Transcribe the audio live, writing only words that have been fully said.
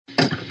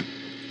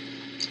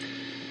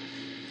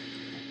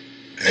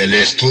El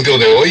estudio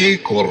de hoy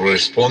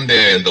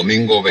corresponde al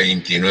domingo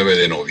 29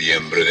 de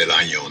noviembre del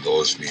año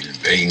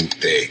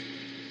 2020.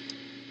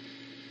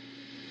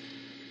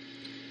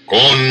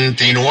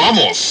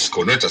 Continuamos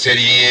con nuestra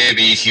serie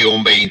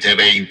Visión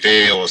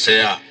 2020, o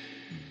sea,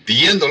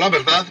 viendo la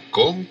verdad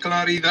con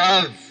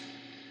claridad.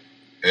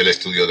 El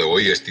estudio de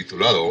hoy es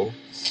titulado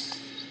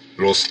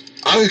Los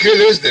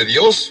ángeles de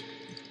Dios,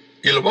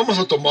 y lo vamos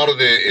a tomar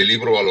del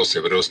libro a los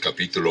Hebreos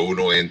capítulo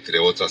 1, entre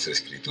otras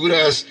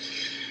escrituras,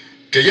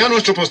 que ya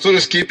nuestro pastor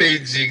Skip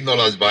Heitzig nos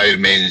las va a ir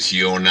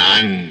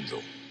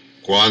mencionando.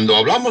 Cuando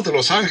hablamos de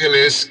los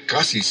ángeles,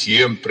 casi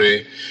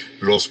siempre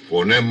los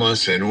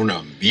ponemos en un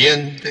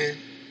ambiente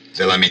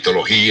de la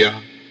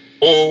mitología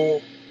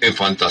o en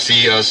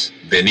fantasías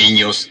de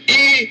niños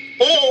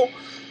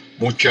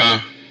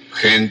mucha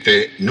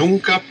gente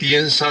nunca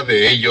piensa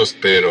de ellos,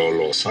 pero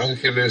los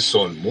ángeles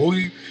son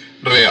muy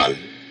real.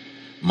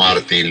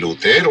 Martín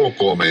Lutero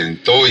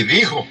comentó y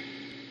dijo: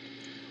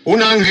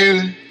 un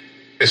ángel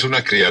es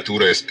una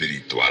criatura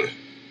espiritual,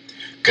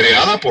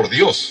 creada por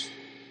Dios,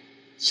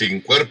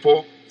 sin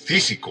cuerpo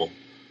físico,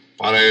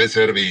 para el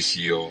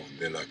servicio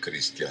de la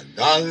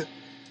cristiandad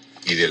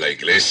y de la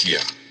iglesia.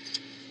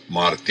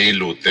 Martín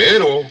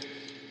Lutero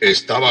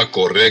estaba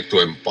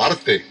correcto en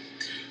parte,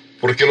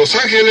 porque los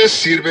ángeles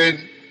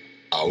sirven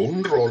a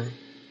un rol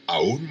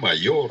aún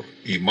mayor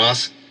y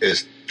más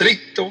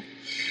estricto,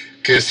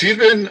 que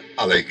sirven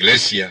a la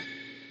iglesia.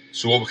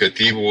 Su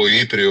objetivo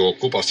y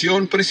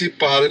preocupación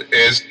principal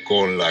es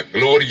con la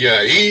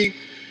gloria y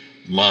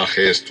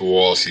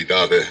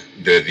majestuosidad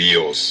de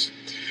Dios.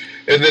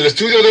 En el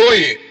estudio de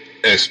hoy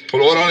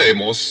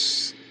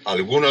exploraremos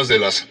algunas de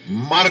las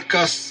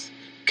marcas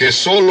que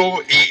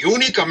solo y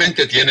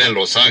únicamente tienen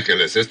los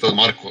ángeles. Estas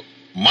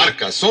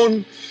marcas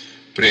son: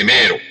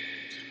 primero,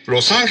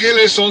 los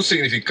ángeles son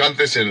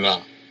significantes en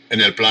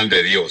el plan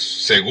de Dios.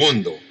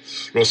 Segundo,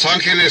 los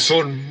ángeles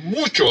son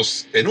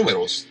muchos en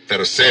números.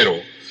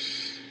 Tercero,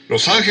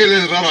 los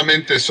ángeles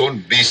raramente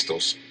son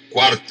vistos.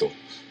 Cuarto,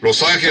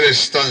 los ángeles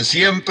están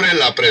siempre en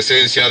la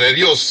presencia de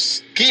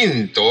Dios.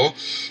 Quinto,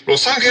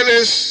 los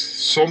ángeles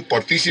son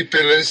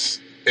partícipes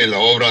en la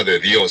obra de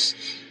Dios.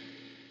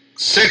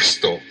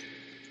 Sexto,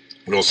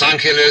 los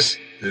ángeles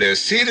le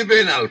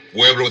sirven al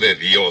pueblo de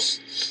Dios.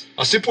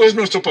 Así pues,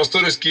 nuestro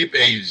pastor Skip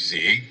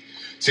Heitzig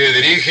se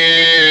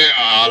dirige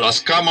a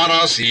las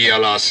cámaras y a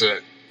la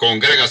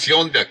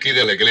congregación de aquí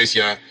de la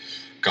iglesia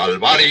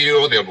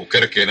Calvario de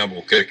Albuquerque,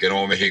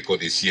 Nuevo México,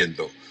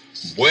 diciendo: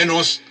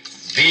 buenos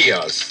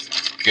días.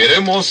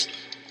 Queremos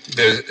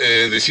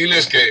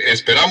decirles que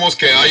esperamos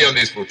que hayan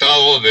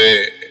disfrutado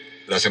de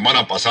la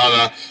semana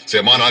pasada,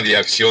 Semana de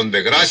Acción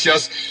de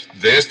Gracias.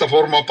 De esta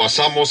forma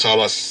pasamos a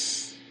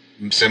las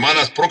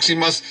semanas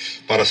próximas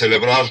para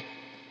celebrar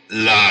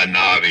la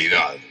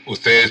Navidad.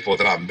 Ustedes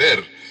podrán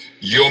ver,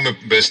 yo me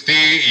vestí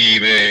y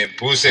me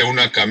puse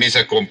una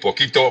camisa con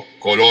poquito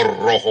color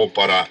rojo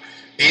para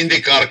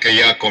indicar que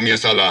ya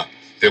comienza la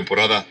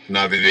temporada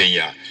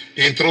navideña.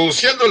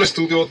 Introduciendo el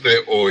estudio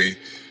de hoy,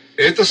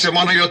 esta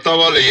semana yo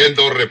estaba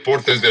leyendo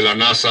reportes de la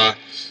NASA,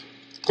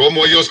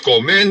 como ellos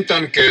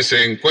comentan que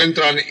se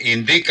encuentran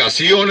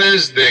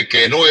indicaciones de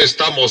que no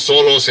estamos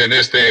solos en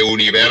este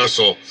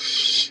universo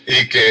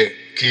y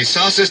que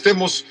quizás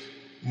estemos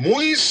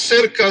muy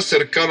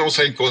cercanos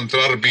a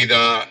encontrar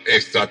vida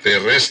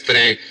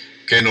extraterrestre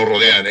que nos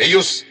rodean.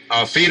 Ellos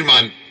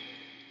afirman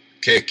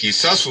que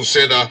quizás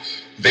suceda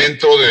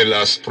dentro de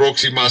las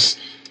próximas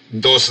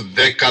 2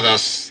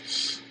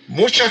 décadas.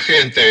 Mucha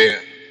gente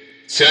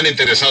se han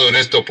interesado en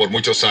esto por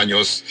muchos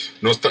años.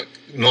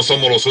 No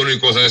somos los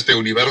únicos en este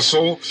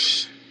universo.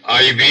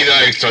 Hay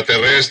vida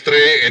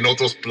extraterrestre en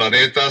otros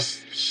planetas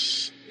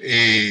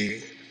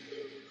y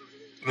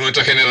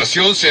nuestra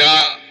generación se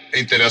ha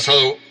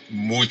interesado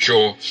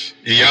mucho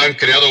y han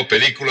creado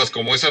películas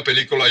como esa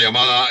película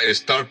llamada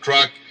Star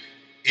Trek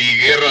y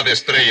Guerra de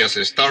Estrellas,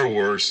 Star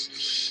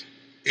Wars.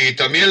 Y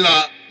también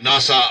la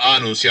NASA ha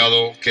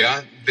anunciado que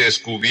ha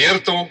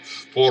descubierto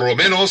por lo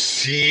menos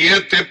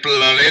 7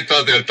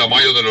 planetas del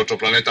tamaño de nuestro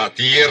planeta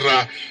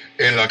Tierra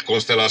en la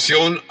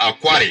constelación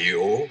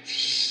Acuario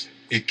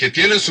y que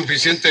tienen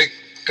suficiente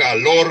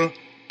calor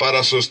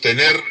para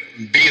sostener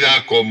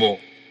vida como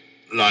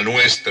la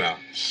nuestra.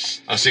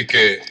 Así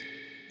que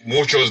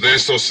muchos de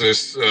estos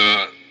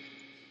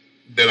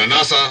de la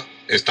NASA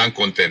están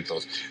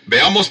contentos.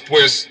 Veamos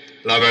pues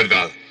la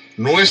verdad.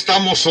 No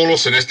estamos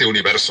solos en este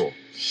universo.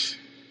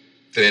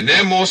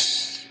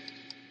 Tenemos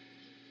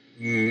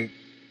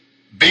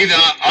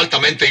vida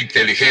altamente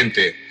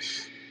inteligente.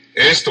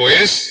 Esto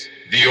es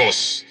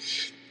Dios.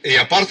 Y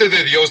aparte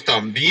de Dios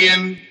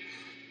también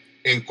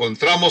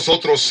encontramos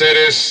otros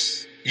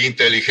seres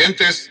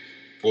inteligentes,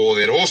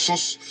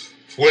 poderosos,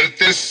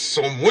 fuertes,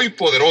 son muy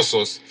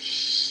poderosos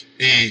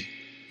y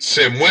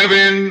se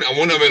mueven a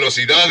una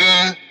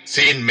velocidad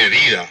sin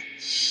medida.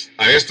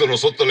 A esto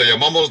nosotros le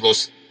llamamos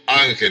los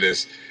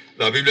ángeles.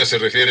 La Biblia se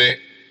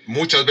refiere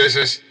muchas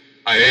veces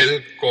a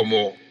él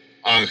como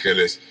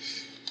ángeles.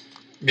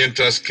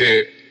 Mientras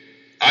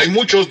que hay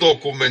muchos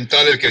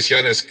documentales que se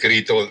han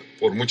escrito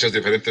por muchas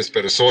diferentes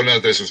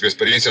personas de sus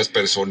experiencias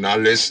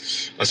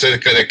personales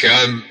acerca de que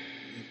han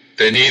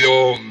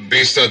tenido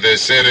vistas de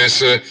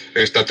seres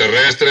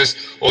extraterrestres.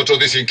 Otros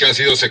dicen que han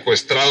sido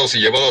secuestrados y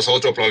llevados a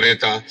otro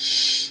planeta.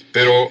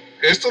 Pero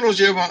esto nos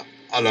lleva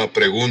a la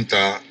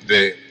pregunta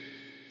de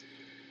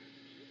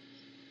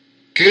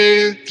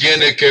 ¿qué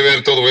tiene que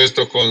ver todo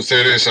esto con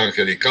seres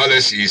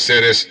angelicales y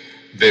seres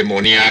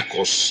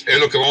demoníacos? Es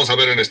lo que vamos a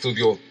ver en el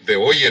estudio de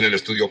hoy y en el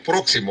estudio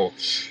próximo.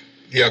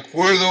 De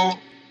acuerdo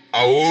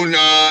a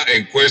una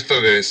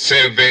encuesta de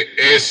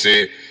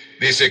CBS,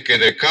 dice que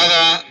de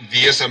cada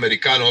 10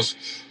 americanos,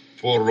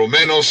 por lo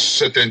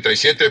menos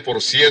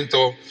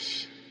 77%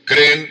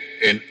 creen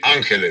en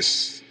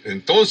ángeles.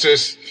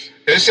 Entonces,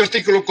 ese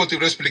artículo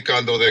continúa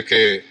explicando de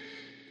que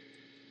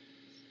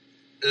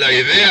la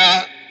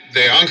idea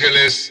de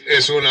ángeles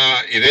es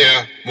una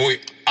idea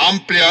muy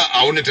amplia,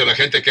 aún entre la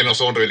gente que no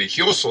son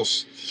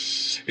religiosos.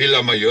 Y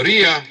la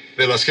mayoría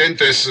de las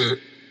gentes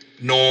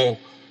no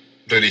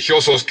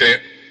religiosos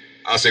que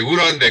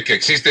aseguran de que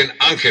existen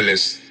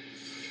ángeles.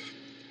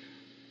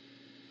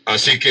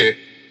 Así que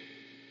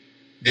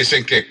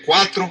dicen que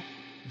 4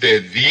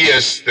 de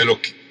 10 de las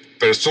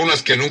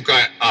personas que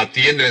nunca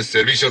atienden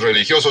servicios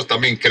religiosos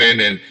también creen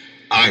en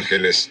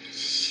ángeles.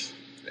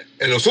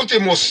 En los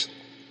últimos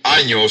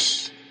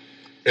años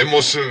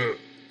hemos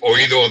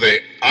oído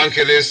de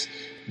ángeles,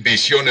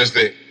 visiones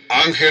de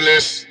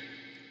ángeles.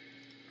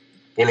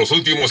 Por los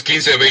últimos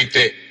 15,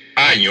 20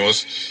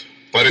 años,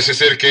 parece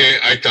ser que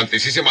hay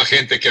tantísima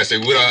gente que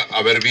asegura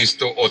haber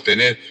visto o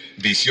tener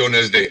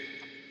visiones de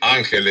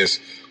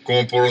ángeles.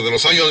 Como por de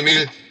los años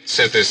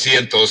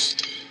 1700,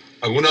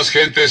 algunas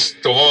gentes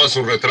tomaban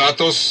sus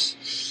retratos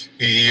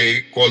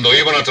y cuando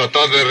iban a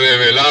tratar de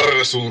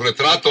revelar sus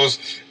retratos,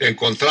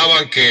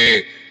 encontraban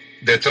que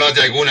detrás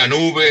de alguna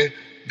nube,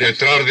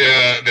 detrás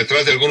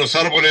de algunos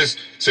árboles,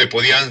 se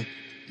podían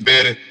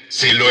ver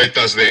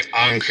siluetas de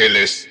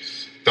ángeles.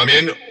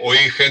 También oí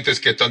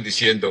gentes que están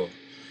diciendo,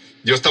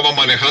 yo estaba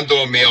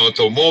manejando mi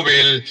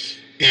automóvil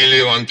y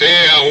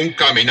levanté a un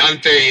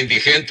caminante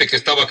indigente que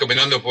estaba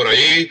caminando por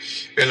ahí.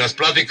 En las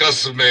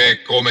pláticas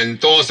me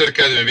comentó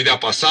acerca de mi vida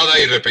pasada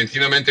y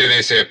repentinamente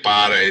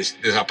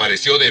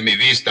desapareció de mi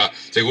vista.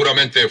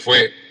 Seguramente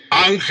fue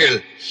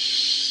ángel.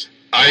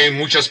 Hay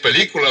muchas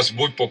películas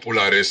muy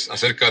populares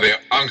acerca de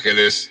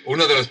ángeles.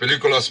 Una de las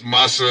películas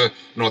más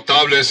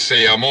notables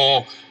se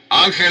llamó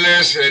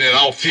Ángeles en el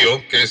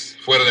Outfield, que es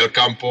fuera del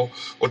campo.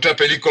 Otra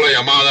película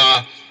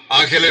llamada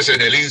Ángeles en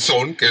el End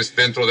Zone, que es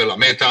dentro de la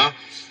meta.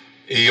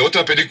 Y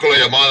otra película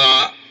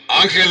llamada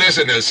Ángeles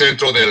en el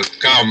centro del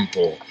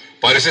campo.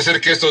 Parece ser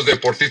que estos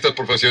deportistas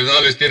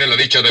profesionales tienen la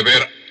dicha de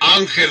ver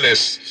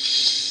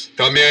ángeles.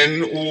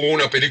 También hubo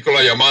una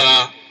película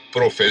llamada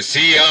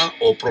Profecía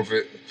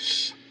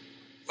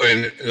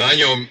en el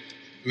año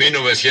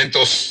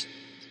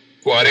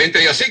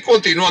 1940, y así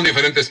continúan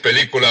diferentes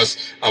películas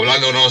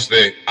hablándonos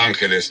de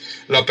ángeles.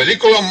 La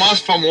película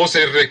más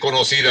famosa y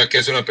reconocida, que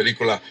es una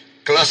película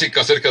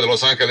clásica acerca de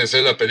los ángeles,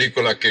 es la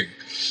película que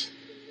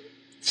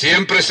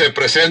siempre se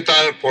presenta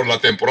por la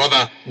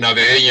temporada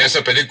navideña.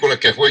 Esa película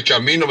que fue hecha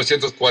en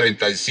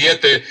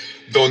 1947,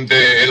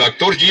 donde el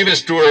actor Jim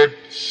Stewart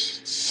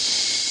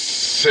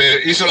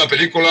se hizo la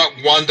película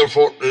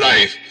Wonderful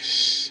Life.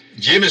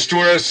 Jim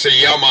Stewart se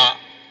llama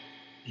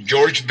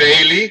George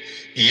Bailey,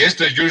 y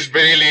George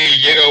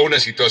Bailey llega a una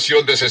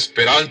situación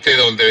desesperante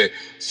donde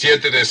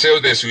siente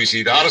deseos de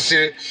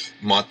suicidarse,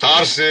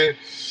 matarse,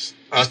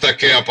 hasta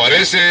que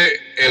aparece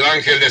el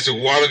ángel de su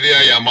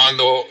guardia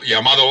llamado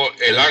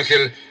el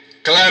ángel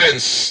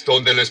Clarence,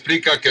 donde le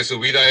explica que su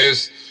vida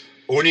es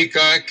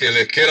única, que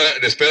le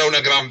espera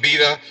una gran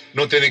vida,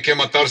 no tiene que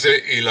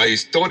matarse, y la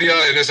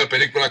historia en esa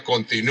película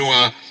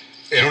continúa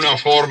en una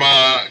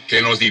forma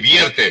que nos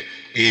divierte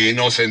y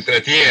nos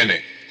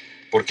entretiene,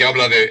 porque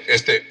habla de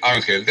este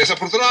ángel.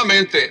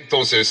 Desafortunadamente,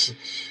 entonces,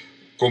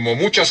 como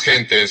mucha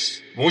gente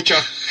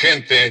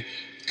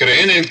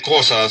creen en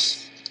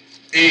cosas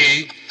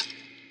y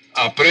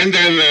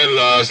aprenden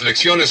las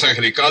lecciones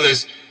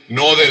angelicales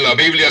no de la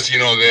Biblia,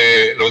 sino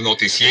de los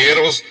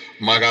noticieros,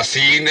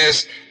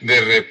 magazines,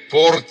 de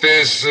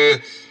reportes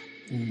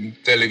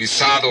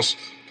televisados.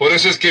 Por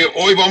eso es que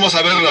hoy vamos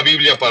a ver la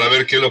Biblia para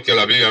ver qué es lo que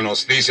la Biblia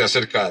nos dice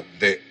acerca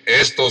de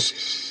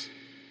estos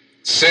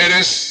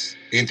seres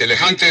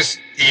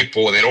inteligentes y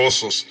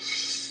poderosos.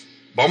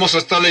 Vamos a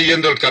estar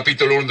leyendo el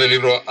capítulo 1 del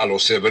libro a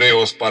los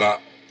Hebreos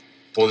para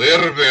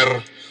poder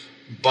ver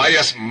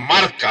varias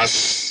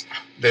marcas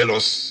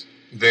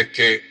de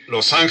que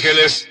los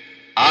ángeles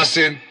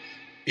hacen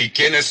y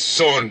quiénes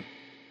son,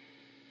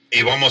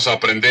 y vamos a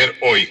aprender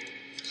hoy.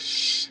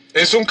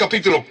 Es un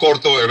capítulo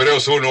corto,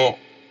 Hebreos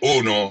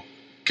 1:1,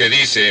 que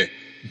dice: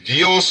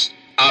 Dios,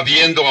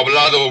 habiendo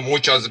hablado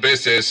muchas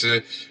veces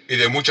y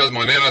de muchas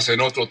maneras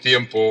en otro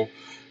tiempo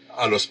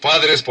a los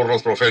padres por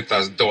los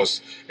profetas.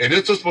 2. En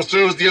estos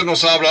postreros días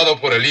nos ha hablado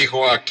por el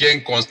Hijo, a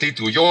quien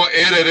constituyó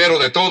heredero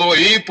de todo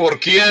y por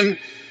quien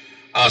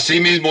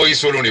asimismo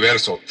hizo el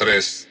universo.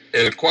 3.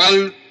 El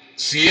cual,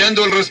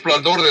 siendo el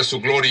resplandor de su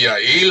gloria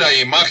y la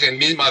imagen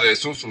misma de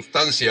su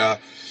sustancia,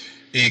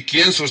 y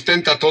quien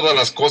sustenta todas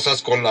las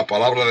cosas con la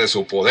palabra de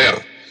su poder,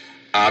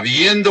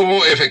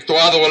 habiendo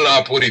efectuado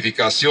la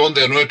purificación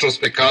de nuestros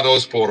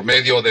pecados por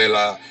medio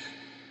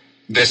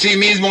de sí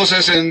mismo,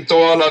 se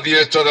sentó a la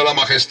diestra de la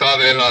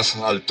majestad en las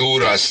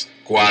alturas.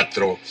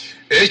 4.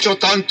 Hecho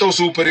tanto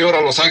superior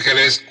a los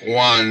ángeles,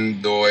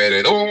 cuando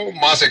heredó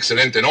más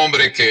excelente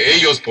nombre que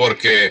ellos,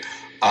 porque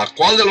 ¿a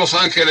cuál de los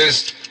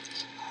ángeles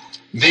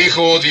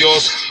dijo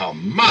Dios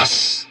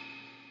jamás: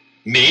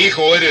 mi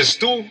hijo eres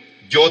tú,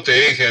 yo te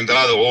he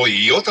engendrado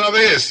hoy, y otra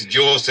vez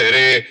yo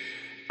seré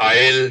a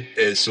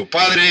él su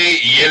padre,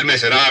 y él me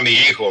será mi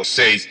hijo?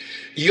 6.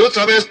 Y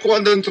otra vez,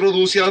 cuando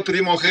introduce al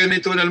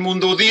primogénito en el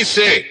mundo,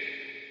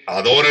 dice: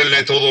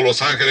 adórenle todos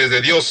los ángeles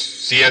de Dios.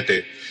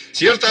 7.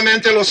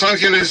 Ciertamente de los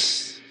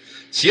ángeles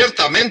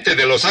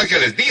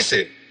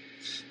dice: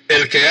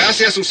 el que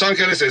hace a sus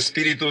ángeles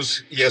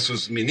espíritus y a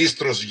sus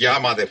ministros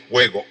llama de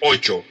fuego.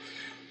 8.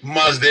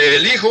 Mas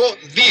del Hijo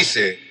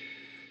dice: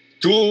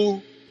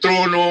 tu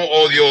trono,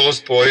 oh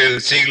Dios, por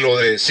el siglo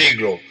de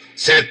siglo,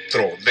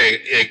 cetro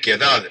de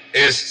equidad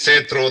es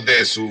cetro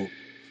de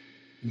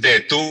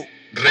tu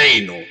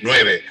reino.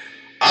 9.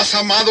 Has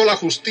amado la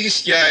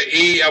justicia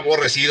y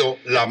aborrecido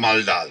la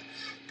maldad,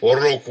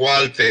 por lo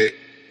cual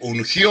te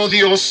ungió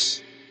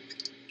Dios,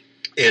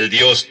 el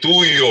Dios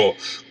tuyo,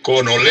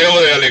 con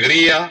óleo de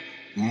alegría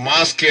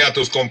más que a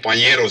tus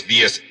compañeros.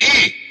 10.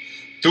 Y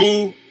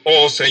tú,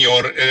 oh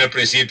Señor, en el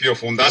principio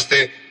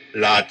fundaste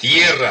la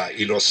tierra,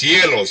 y los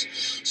cielos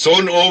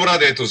son obra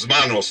de tus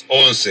manos.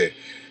 11.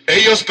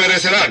 Ellos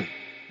perecerán,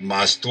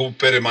 mas tú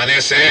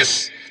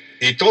permaneces,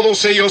 y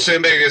todos ellos se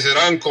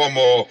envejecerán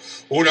como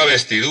una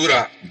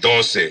vestidura.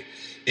 12.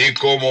 Y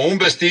como un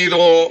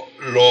vestido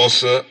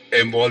los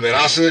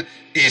envolverás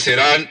y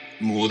serán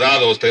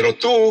mudados, pero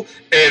tú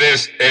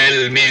eres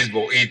el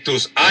mismo, y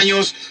tus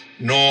años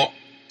no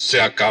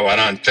se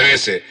acabarán.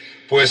 13.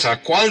 Pues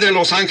 ¿a cuál de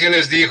los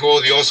ángeles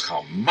dijo Dios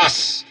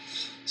jamás: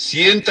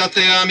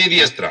 siéntate a mi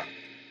diestra,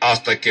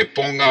 hasta que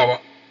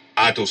ponga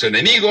a tus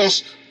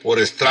enemigos por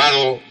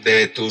estrado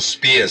de tus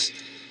pies?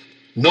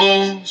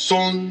 ¿No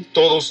son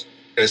todos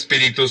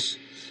espíritus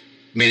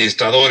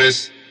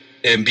ministradores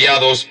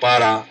enviados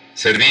para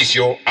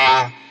servicio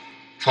a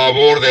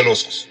favor de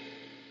los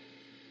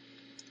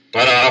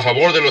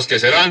que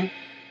serán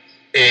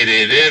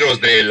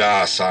herederos de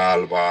la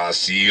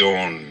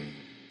salvación?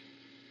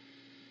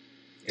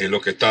 Es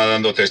lo que está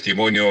dando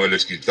testimonio el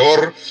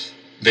escritor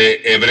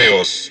de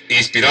Hebreos,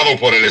 inspirado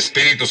por el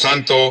Espíritu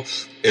Santo,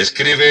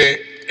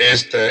 escribe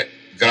este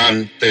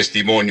gran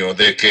testimonio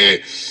de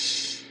que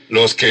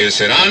los que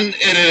serán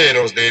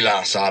herederos de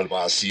la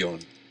salvación.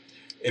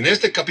 En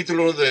este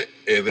capítulo de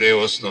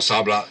Hebreos nos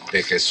habla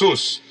de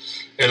Jesús.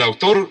 El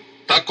autor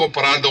está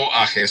comparando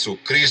a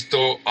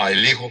Jesucristo,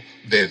 al Hijo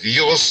de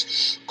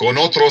Dios, con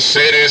otros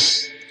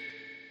seres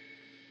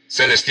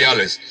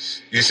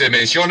celestiales, y se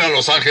mencionan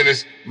los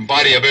ángeles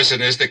varias veces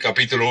en este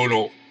capítulo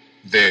 1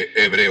 de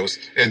Hebreos.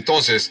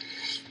 Entonces,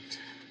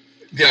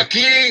 de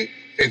aquí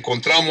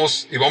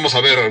encontramos, y vamos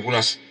a ver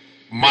algunas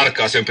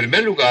marcas. En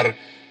primer lugar,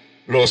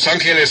 los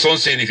ángeles son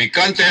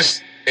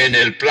significantes en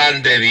el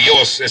plan de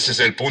Dios. Ese es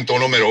el punto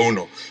número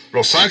 1.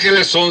 Los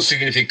ángeles son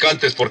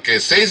significantes porque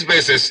 6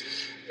 veces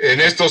en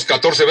estos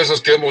 14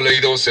 versos que hemos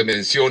leído se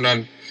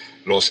mencionan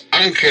los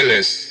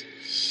ángeles.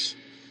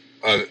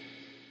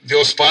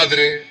 Dios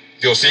Padre,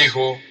 Dios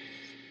Hijo,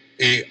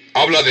 y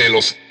habla de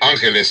los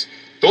ángeles,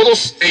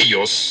 todos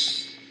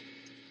ellos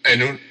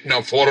en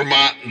una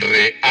forma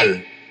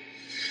real.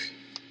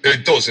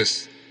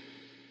 Entonces,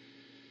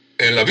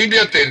 en la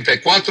Biblia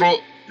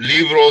 34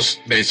 libros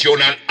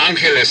mencionan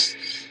ángeles.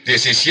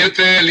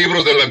 17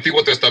 libros del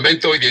Antiguo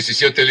Testamento y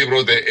 17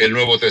 libros del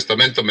Nuevo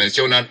Testamento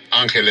mencionan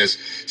ángeles.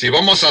 Si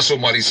vamos a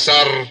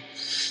sumarizar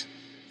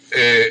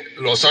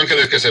los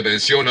ángeles que se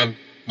mencionan,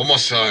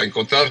 vamos a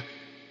encontrar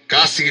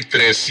casi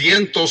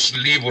 300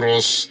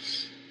 libros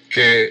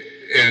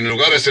que en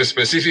lugares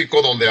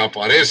específicos donde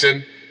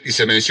aparecen y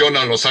se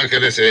mencionan los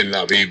ángeles en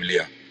la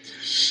Biblia.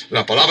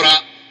 La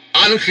palabra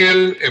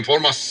ángel en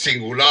forma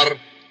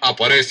singular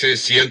aparece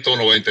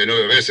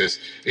 199 veces,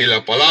 y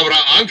la palabra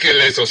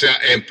ángeles, o sea,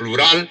 en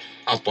plural,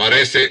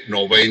 aparece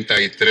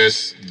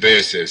 93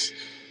 veces.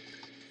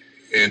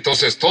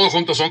 Entonces, todos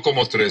juntos son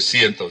como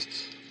 300.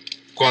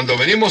 Cuando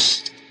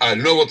venimos al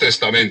Nuevo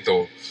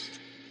Testamento,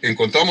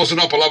 encontramos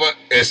una palabra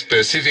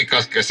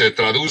específica que se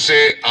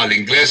traduce al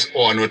inglés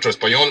o a nuestro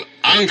español.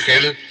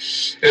 Ángel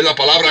es la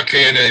palabra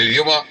que en el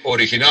idioma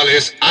original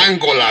es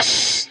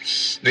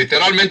ángolas.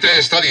 Literalmente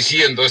está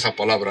diciendo esa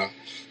palabra: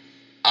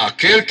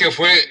 aquel que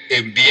fue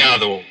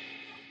enviado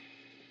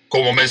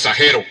como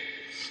mensajero.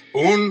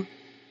 Un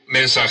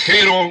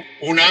mensajero,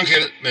 un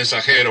ángel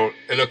mensajero,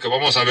 es lo que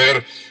vamos a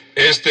ver.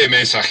 Este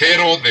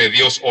mensajero de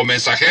Dios o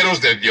mensajeros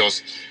de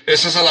Dios.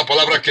 Esa es la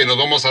palabra que nos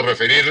vamos a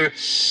referir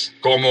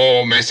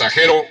como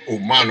mensajero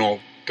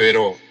humano,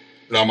 pero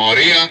la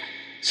mayoría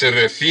se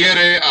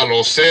refiere a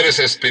los seres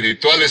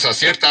espirituales, a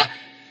cierta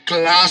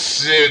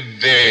clase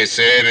de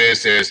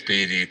seres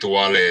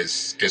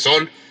espirituales, que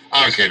son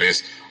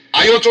ángeles.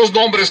 Hay otros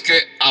nombres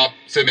que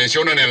se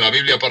mencionan en la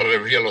Biblia para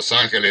referir a los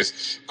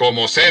ángeles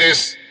como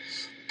seres.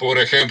 Por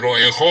ejemplo,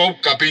 en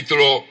Job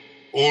capítulo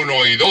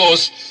 1 y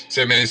 2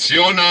 se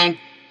mencionan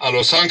a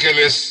los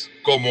ángeles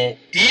como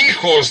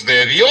hijos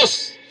de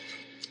Dios.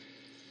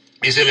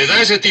 Y se les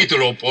da ese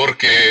título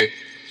porque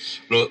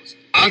los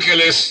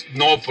ángeles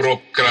no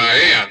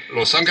procrean,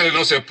 los ángeles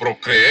no se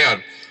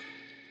procrean.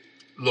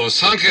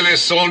 Los ángeles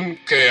son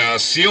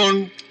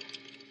creación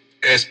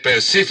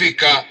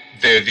específica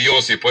de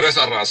Dios y por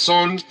esa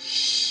razón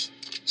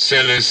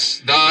se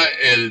les da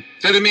el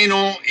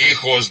término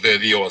hijos de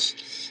Dios.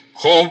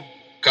 Job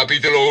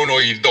capítulo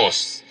 1 y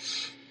 2.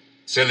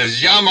 Se les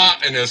llama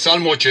en el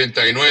Salmo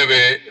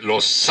 89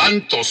 los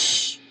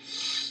santos.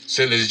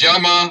 Se les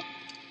llama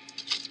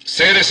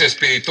seres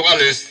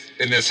espirituales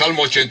en el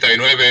Salmo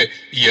 89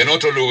 y en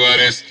otros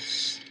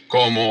lugares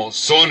como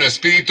son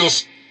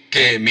espíritus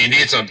que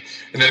ministran.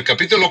 En el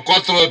capítulo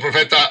 4 del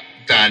profeta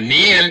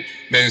Daniel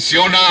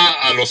menciona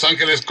a los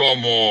ángeles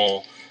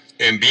como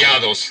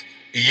enviados.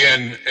 Y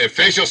en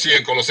Efesios y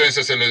en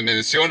Colosenses se les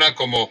menciona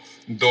como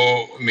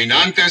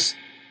dominantes,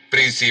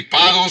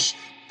 principados,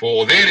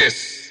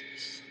 poderes,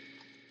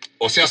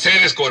 o sea,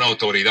 seres con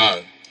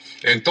autoridad.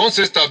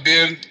 Entonces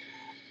también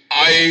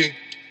hay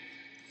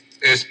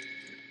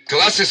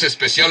clases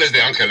especiales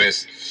de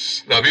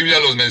ángeles. La Biblia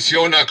los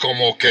menciona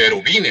como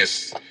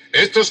querubines.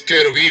 Estos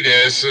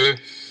querubines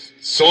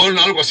son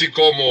algo así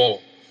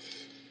como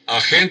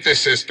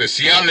agentes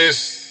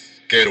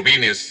especiales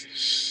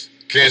querubines,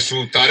 que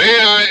su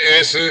tarea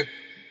es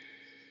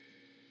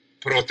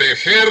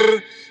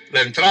proteger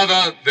la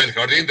entrada del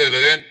jardín del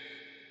Edén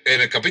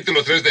en el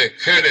capítulo 3 de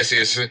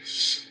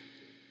Génesis.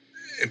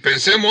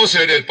 Pensemos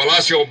en el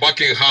Palacio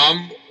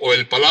Buckingham o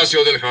el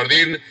Palacio del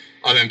Jardín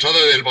a la entrada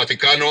del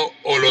Vaticano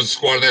o los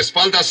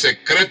guardaespaldas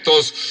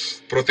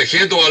secretos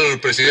protegiendo al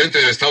presidente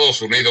de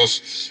Estados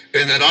Unidos.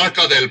 En el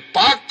Arca del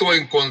Pacto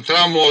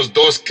encontramos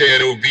dos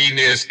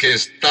querubines que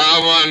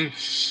estaban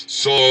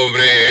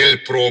sobre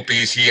el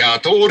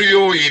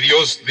propiciatorio y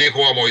Dios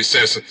dijo a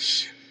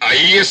Moisés,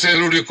 ahí es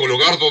el único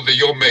lugar donde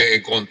yo me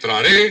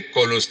encontraré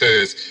con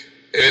ustedes.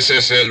 Ese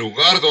es el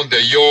lugar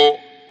donde yo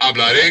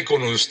hablaré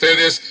con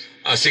ustedes.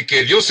 Así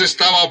que Dios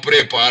estaba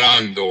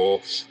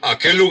preparando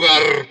aquel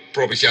lugar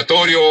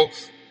propiciatorio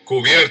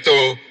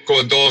cubierto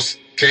con dos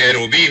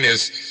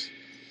querubines,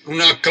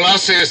 una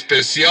clase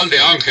especial de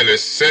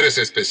ángeles, seres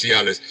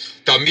especiales.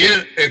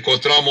 También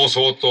encontramos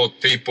otro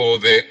tipo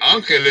de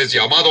ángeles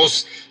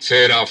llamados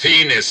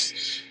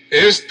serafines.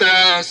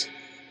 Estos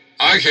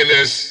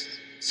ángeles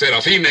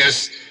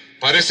serafines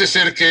parece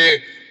ser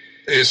que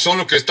son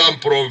los que están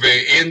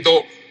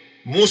proveyendo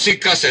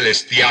música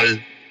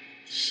celestial.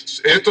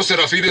 Estos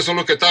serafines son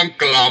los que están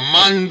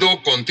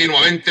clamando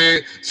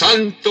continuamente,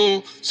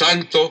 Santo,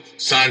 Santo,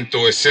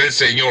 Santo es el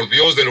Señor,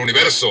 Dios del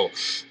universo,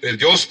 el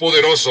Dios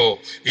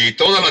poderoso, y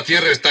toda la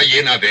tierra está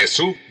llena de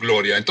su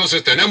gloria.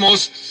 Entonces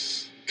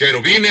tenemos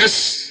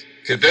querubines,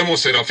 que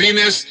tenemos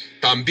serafines,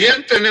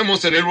 también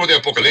tenemos en el libro de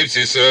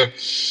Apocalipsis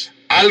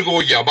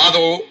algo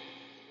llamado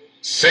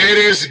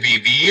seres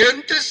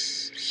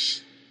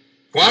vivientes.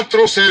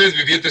 4 seres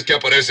vivientes que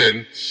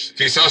aparecen,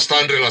 quizás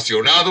están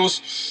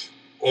relacionados,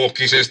 o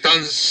quizás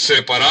están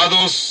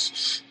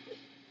separados,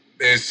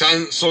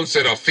 son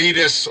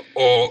serafines,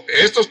 o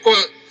estos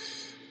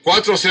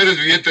 4 seres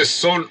vivientes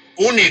son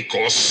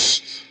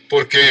únicos,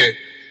 porque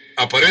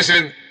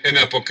aparecen en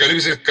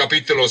Apocalipsis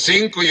capítulo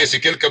 5 y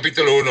Ezequiel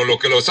capítulo 1. Lo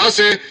que los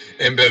hace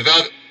en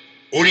verdad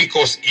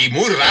únicos y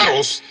muy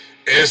raros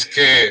es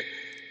que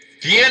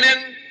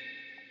tienen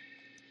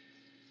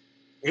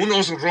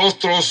unos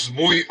rostros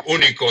muy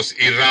únicos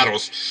y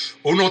raros.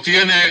 Uno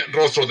tiene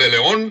rostro de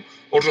león,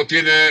 otro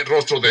tiene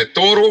rostro de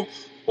toro,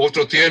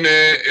 otro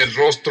tiene el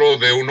rostro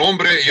de un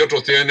hombre y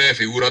otro tiene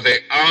figura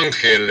de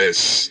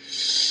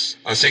ángeles.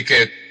 Así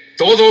que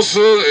todos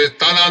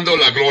están dando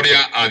la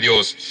gloria a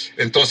Dios.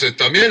 Entonces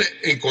también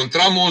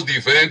encontramos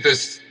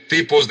diferentes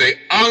tipos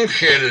de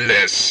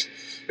ángeles.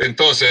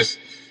 Entonces,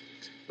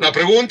 la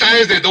pregunta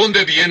es ¿de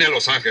dónde vienen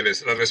los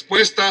ángeles? La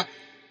respuesta,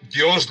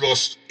 Dios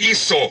los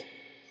hizo.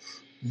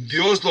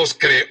 Dios los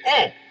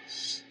creó.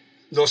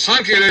 Los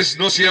ángeles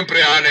no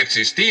siempre han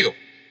existido.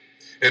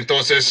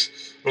 Entonces,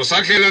 los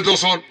ángeles no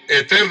son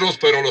eternos,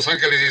 pero los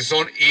ángeles sí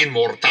son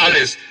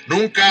inmortales,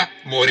 nunca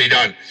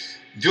morirán.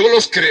 Dios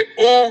los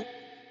creó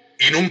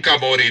y nunca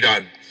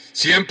morirán.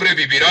 Siempre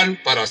vivirán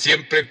para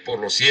siempre, por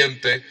lo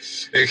siempre.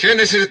 En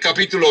Génesis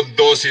capítulo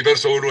 2 y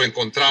verso 1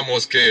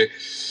 encontramos que,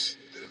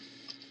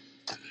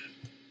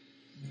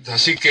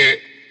 así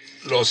que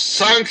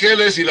los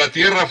ángeles y la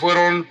tierra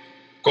fueron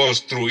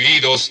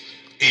construidos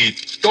y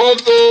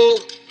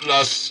todas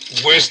las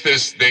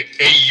huestes de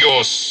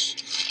ellos.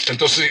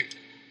 Entonces,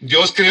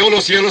 Dios creó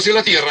los cielos y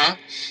la tierra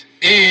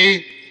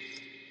y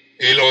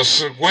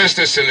los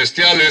huestes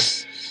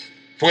celestiales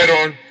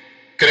fueron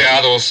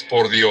creados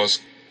por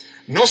Dios.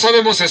 No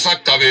sabemos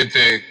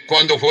exactamente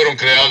cuándo fueron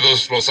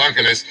creados los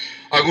ángeles.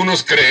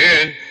 Algunos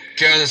creen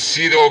que han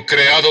sido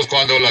creados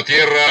cuando la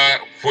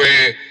tierra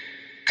fue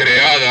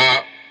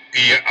creada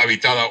y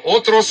habitada.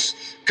 Otros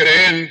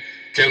creen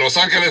que los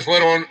ángeles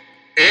fueron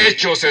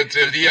hechos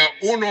entre el día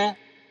 1,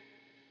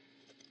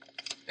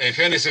 en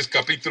Génesis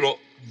capítulo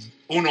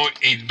 1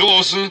 y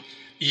 2,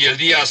 y el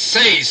día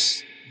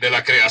 6 de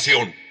la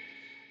creación.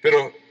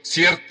 Pero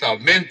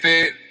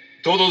ciertamente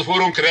todos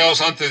fueron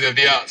creados antes del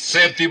día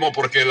séptimo,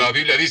 porque la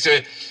Biblia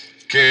dice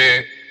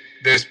que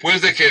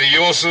después de que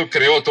Dios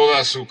creó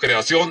toda su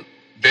creación,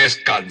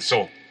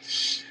 descansó.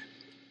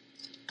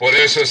 Por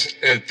eso es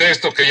el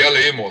texto que ya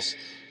leímos.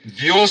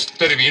 Dios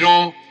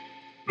terminó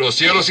los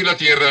cielos y la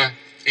tierra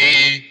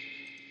y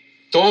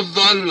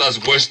todas las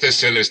huestes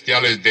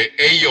celestiales de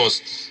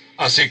ellos.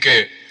 Así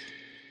que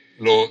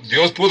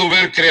Dios pudo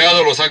haber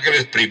creado los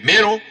ángeles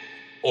primero,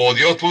 o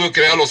Dios pudo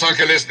crear los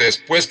ángeles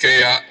después que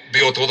ya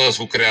vio toda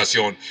su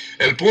creación.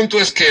 El punto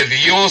es que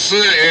Dios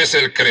es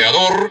el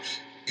creador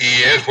y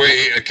Él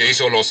fue el que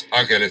hizo los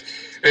ángeles.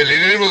 En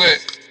el libro de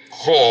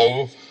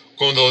Job,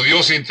 cuando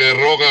Dios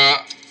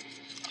interroga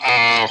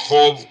a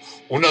Job,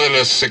 una de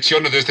las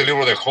secciones de este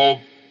libro de Job,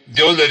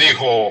 Dios le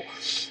dijo: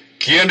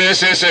 ¿quién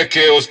es ese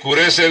que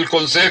oscurece el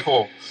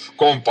consejo?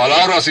 Con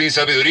palabras sin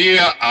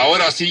sabiduría,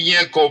 ahora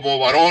ciñe como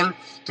varón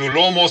tu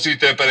lomo, y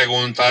te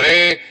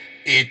preguntaré,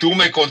 y tú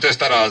me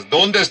contestarás.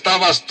 ¿Dónde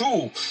estabas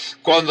tú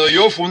cuando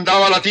yo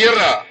fundaba la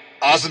tierra?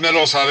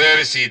 Házmelo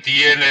saber si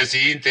tienes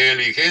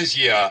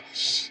inteligencia.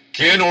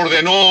 ¿Quién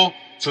ordenó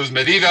sus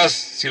medidas,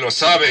 si lo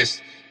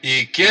sabes?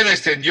 ¿Y quién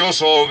extendió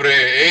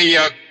sobre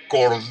ella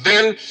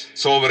cordel,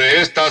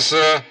 sobre estas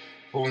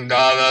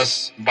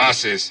fundadas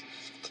bases?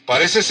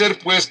 Parece ser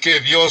pues que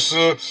Dios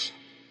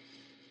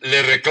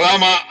le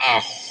reclama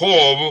a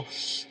Job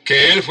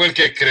que él fue el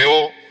que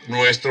creó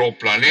nuestro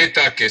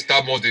planeta que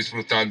estamos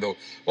disfrutando.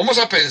 Vamos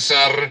a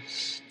pensar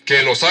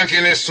que los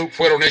ángeles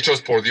fueron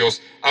hechos por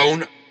Dios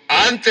aún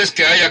antes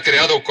que haya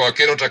creado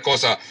cualquier otra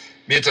cosa.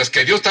 Mientras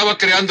que Dios estaba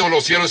creando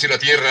los cielos y la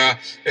tierra,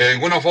 en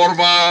alguna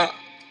forma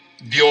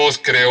Dios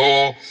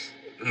creó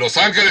los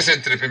ángeles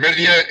entre el primer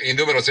día y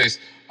número 6.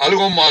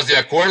 Algo más de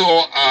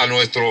acuerdo a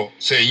nuestro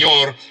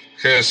Señor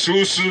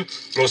Jesús,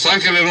 los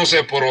ángeles no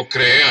se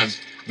procrean.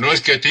 No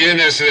es que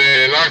tienes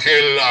el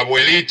ángel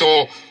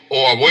abuelito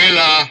o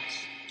abuela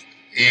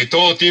y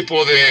todo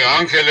tipo de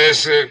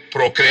ángeles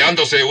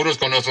procreándose unos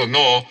con otros.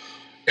 No,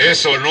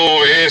 eso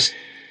no es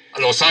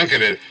los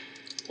ángeles.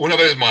 Una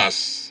vez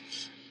más,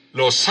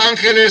 los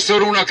ángeles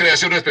son una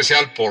creación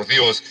especial por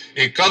Dios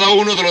y cada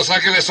uno de los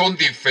ángeles son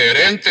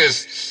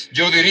diferentes.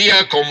 Yo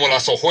diría como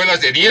las hojuelas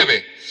de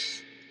nieve.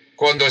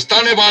 Cuando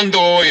está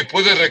nevando y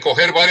puedes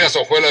recoger varias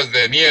hojuelas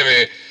de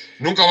nieve,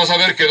 nunca vas a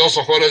ver que dos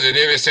hojuelas de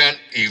nieve sean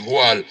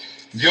igual.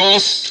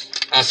 Dios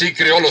así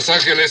creó los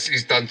ángeles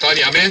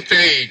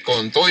instantáneamente y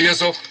con todo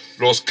eso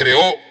los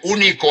creó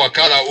único a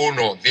cada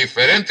uno,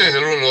 diferentes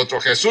el uno del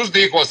otro. Jesús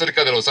dijo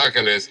acerca de los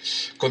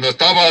ángeles, cuando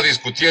estaba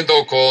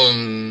discutiendo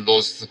con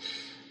los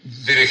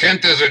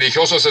dirigentes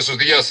religiosos de sus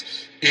días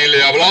y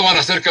le hablaban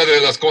acerca de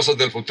las cosas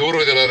del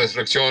futuro y de la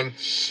resurrección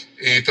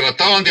y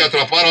trataban de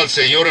atrapar al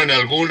Señor en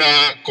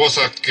alguna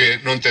cosa que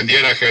no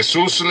entendiera,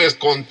 Jesús les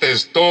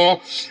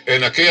contestó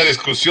en aquella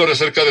discusión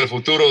acerca del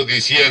futuro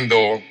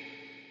diciendo: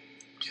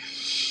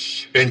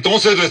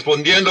 entonces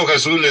respondiendo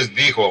Jesús les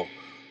dijo: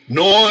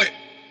 no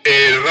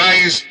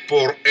erráis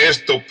por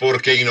esto,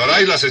 porque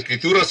ignoráis las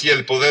Escrituras y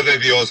el poder de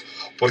Dios,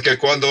 porque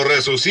cuando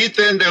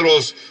resuciten de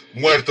los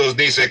muertos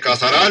ni se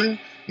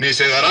casarán, ni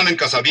se darán en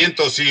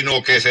casamiento,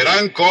 sino que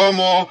serán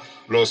como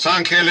los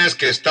ángeles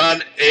que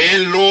están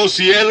en los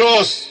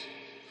cielos.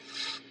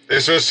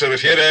 Eso se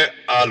refiere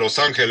a los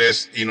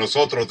ángeles y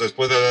nosotros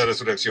después de la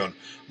resurrección.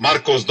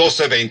 Marcos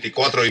 12,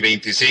 24 y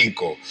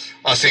 25.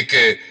 Así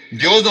que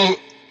Dios nos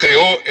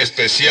creó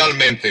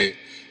especialmente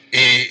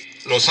y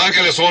los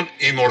ángeles son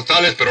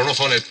inmortales, pero no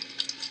son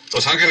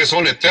los ángeles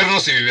son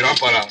eternos y vivirán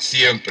para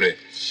siempre.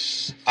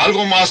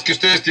 Algo más que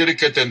ustedes tienen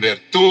que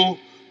entender. Tú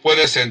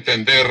puedes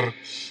entender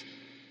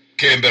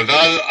que en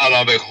verdad a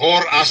lo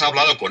mejor has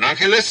hablado con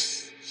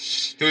ángeles.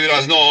 Tú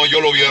dirás: no,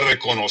 yo lo hubiera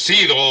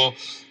reconocido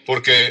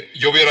porque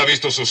yo hubiera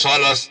visto sus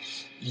alas.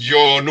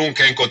 Yo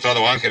nunca he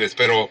encontrado ángeles,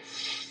 pero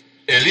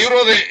el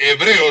libro de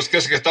Hebreos, que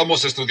es el que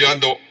estamos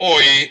estudiando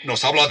hoy,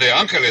 nos habla de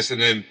ángeles.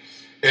 En el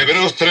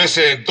Hebreos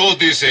 13:2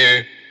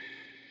 dice: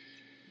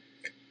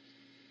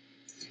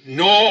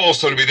 no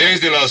os olvidéis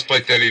de la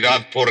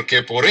hospitalidad,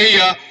 porque por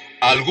ella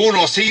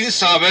algunos sin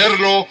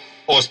saberlo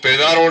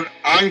hospedaron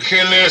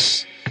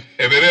ángeles.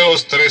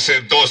 Hebreos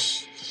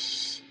 13:2.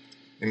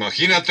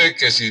 Imagínate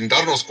que sin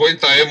darnos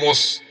cuenta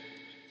hemos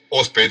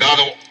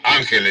hospedado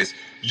ángeles.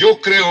 Yo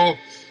creo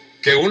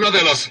que una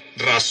de las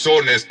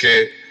razones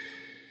que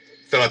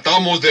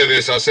tratamos de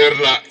deshacer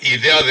la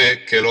idea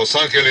de que los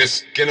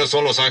ángeles, ¿quiénes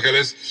son los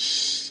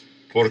ángeles?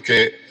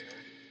 Porque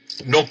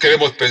no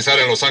queremos pensar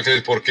en los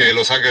ángeles porque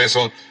los ángeles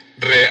son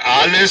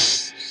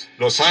reales.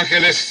 Los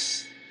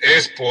ángeles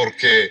es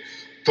porque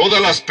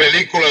todas las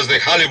películas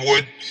de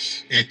Hollywood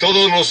y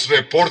todos los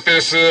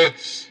reportes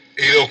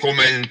y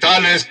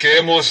documentales que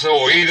hemos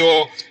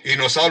oído y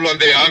nos hablan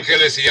de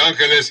ángeles y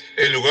ángeles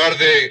en lugar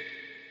de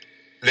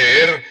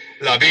leer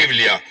la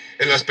Biblia.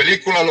 En las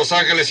películas los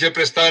ángeles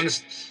siempre están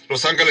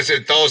los ángeles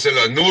sentados en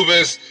las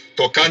nubes,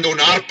 tocando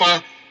una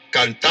arpa,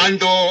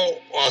 cantando,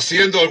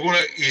 haciendo alguna,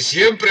 y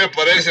siempre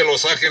aparecen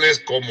los ángeles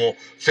como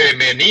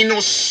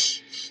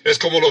femeninos. Es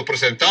como los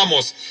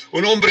presentamos.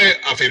 Un hombre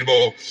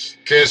afirmó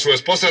que su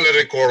esposa le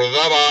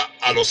recordaba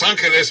a los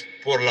ángeles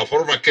por la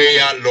forma que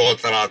ella lo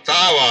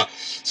trataba.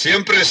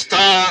 Siempre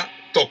está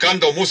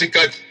tocando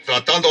música,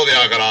 tratando de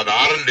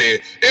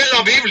agradarle. En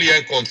la Biblia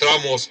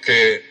encontramos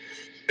que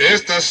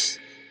estas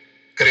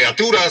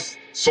criaturas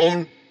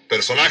son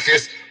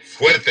personajes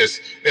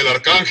fuertes. El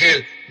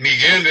arcángel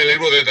Miguel del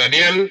libro de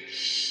Daniel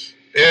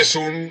es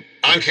un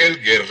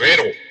ángel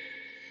guerrero.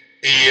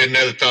 Y en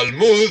el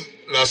Talmud,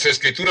 las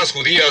escrituras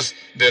judías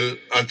de la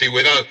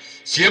antigüedad,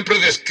 siempre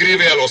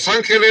describe a los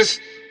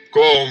ángeles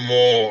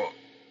como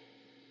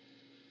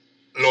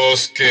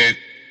los que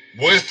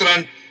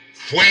muestran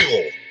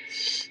fuego.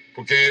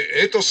 Porque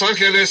estos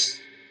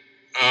ángeles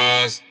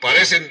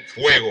parecen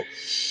fuego.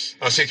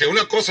 Así que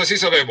una cosa sí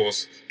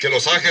sabemos, que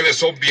los ángeles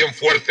son bien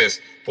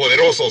fuertes,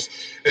 poderosos.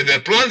 En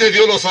el plan de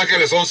Dios los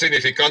ángeles son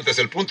significantes.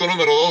 El punto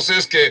número 2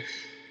 es que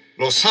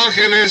los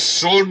ángeles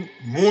son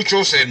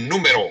muchos en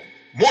número.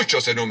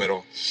 Muchos en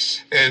número.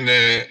 En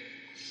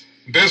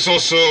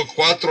versos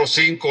 4,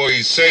 5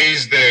 y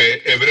 6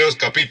 de Hebreos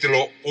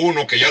capítulo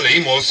 1, que ya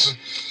leímos,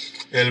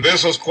 en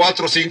versos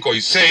 4, 5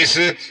 y 6,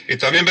 y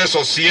también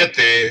versos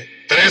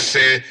 7,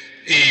 13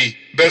 y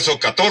verso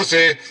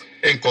 14,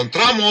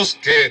 encontramos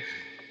que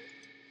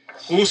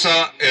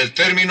usa el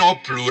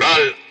término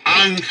plural,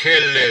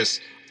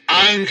 ángeles,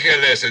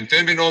 ángeles en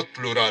términos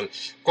plural.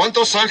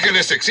 ¿Cuántos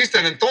ángeles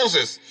existen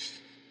entonces?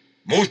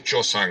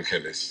 Muchos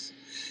ángeles.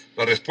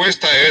 La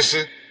respuesta es,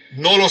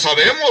 no lo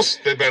sabemos,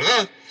 de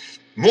verdad.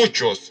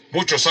 Muchos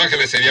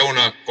ángeles sería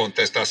una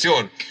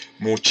contestación.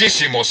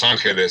 Muchísimos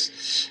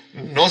ángeles.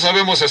 No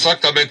sabemos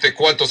exactamente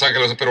cuántos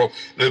ángeles, pero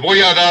les voy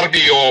a dar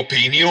mi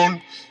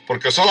opinión,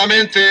 porque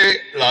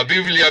solamente la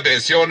Biblia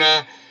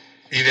menciona,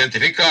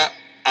 identifica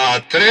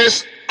a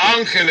 3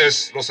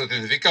 ángeles, los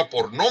identifica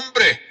por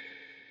nombre.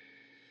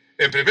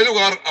 En primer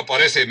lugar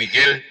aparece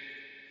Miguel,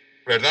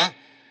 ¿verdad?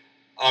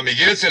 A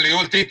Miguel se le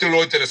dio el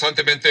título,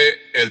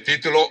 interesantemente, el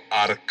título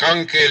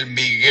Arcángel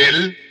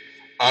Miguel,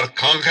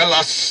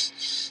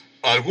 Arcángelas,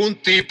 algún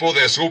tipo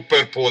de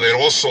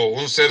superpoderoso,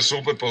 un ser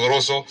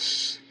superpoderoso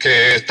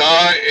que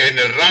está en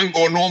el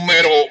rango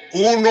número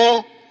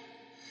 1,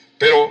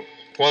 pero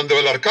cuando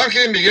el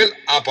Arcángel Miguel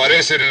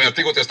aparece en el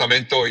Antiguo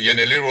Testamento y en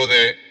el libro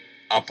de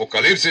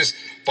Apocalipsis,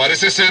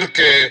 parece ser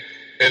que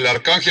el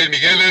Arcángel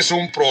Miguel es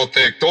un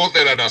protector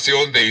de la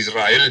nación de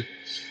Israel.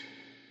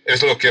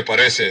 Es lo que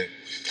parece.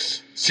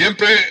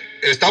 Siempre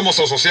estamos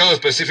asociados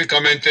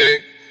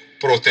específicamente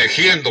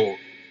protegiendo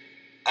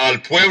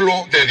al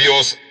pueblo de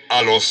Dios,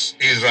 a los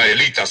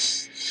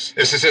israelitas.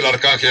 Ese es el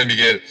Arcángel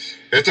Miguel.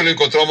 Esto lo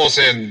encontramos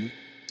en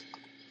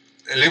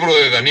el libro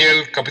de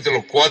Daniel,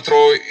 capítulo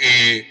 4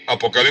 y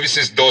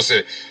Apocalipsis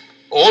 12.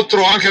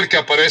 Otro ángel que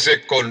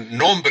aparece con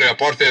nombre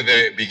aparte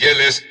de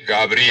Miguel es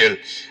Gabriel.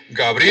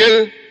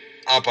 Gabriel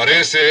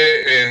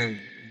aparece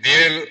en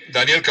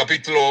Daniel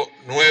capítulo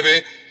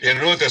 9 y en el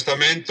Nuevo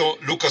Testamento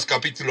Lucas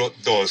capítulo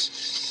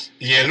 2.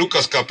 Y en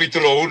Lucas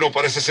capítulo 1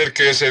 parece ser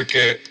que es el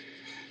que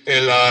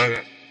el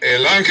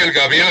ángel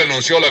Gabriel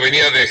anunció la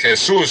venida de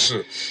Jesús.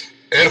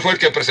 Él fue el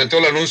que presentó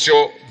el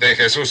anuncio de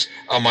Jesús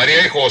a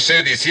María y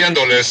José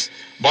diciéndoles,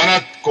 van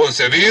a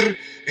concebir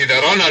y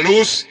darán a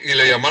luz y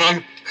le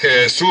llamarán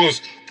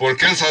Jesús,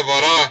 porque él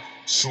salvará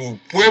su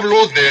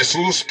pueblo de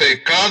sus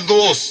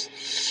pecados.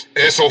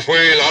 Eso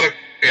fue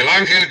el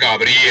ángel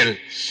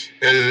Gabriel.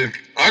 El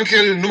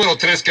ángel número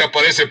 3 que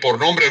aparece por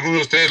nombre, algunos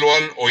de ustedes lo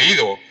han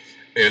oído,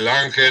 el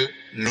ángel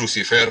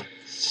Lucifer.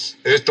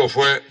 Esto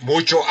fue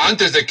mucho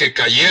antes de que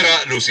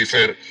cayera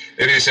Lucifer.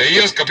 En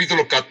Isaías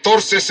capítulo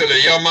 14 se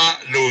le llama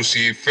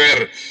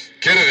Lucifer.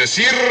 Quiere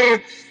decir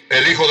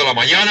el hijo de la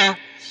mañana,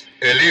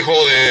 el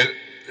hijo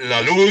de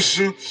la luz,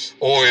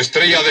 o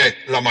estrella de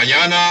la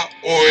mañana,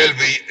 o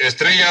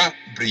estrella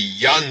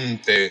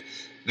brillante.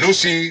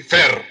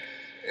 Lucifer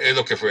es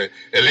lo que fue,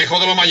 el hijo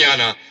de la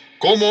mañana.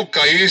 ¿Cómo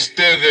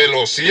caíste de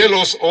los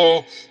cielos,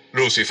 oh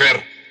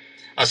Lucifer?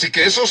 Así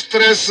que esos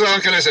 3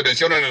 ángeles se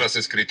mencionan en las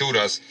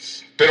Escrituras,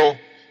 pero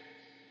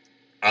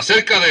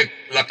acerca de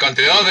la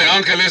cantidad de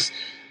ángeles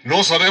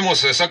no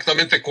sabemos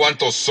exactamente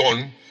cuántos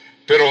son,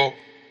 pero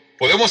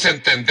podemos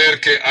entender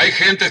que hay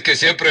gente que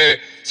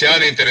siempre se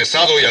han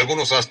interesado y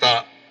algunos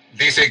hasta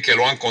dicen que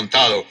lo han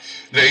contado.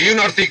 Leí un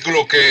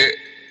artículo que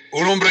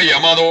un hombre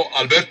llamado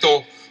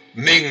Alberto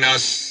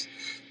Mignas,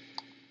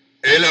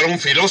 él era un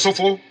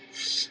filósofo,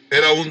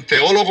 era un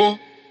teólogo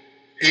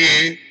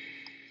y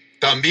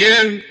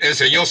también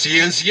enseñó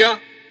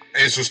ciencia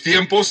en sus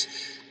tiempos.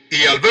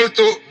 Y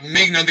Alberto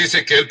Mignan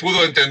dice que él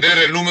pudo entender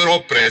el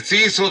número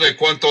preciso de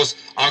cuántos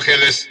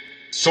ángeles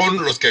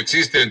son los que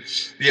existen.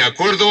 Y de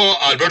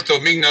acuerdo a Alberto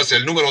Mignas,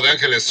 el número de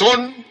ángeles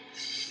son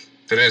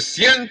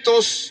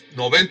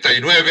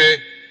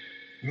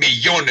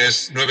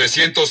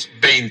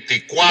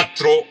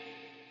 390.924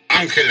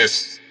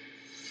 ángeles.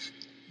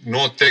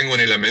 No tengo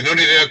ni la menor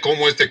idea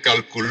cómo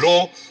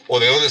calculó o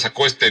de dónde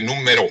sacó este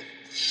número.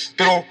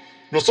 Pero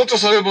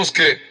nosotros sabemos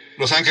que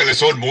los ángeles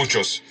son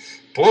muchos,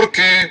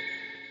 porque,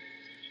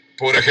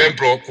 por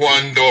ejemplo,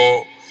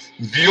 cuando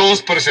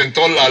Dios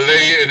presentó la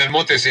ley en el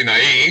monte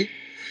Sinaí,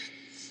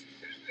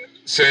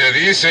 se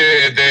dice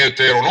de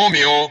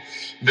Deuteronomio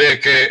de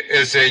que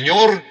el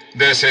Señor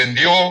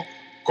descendió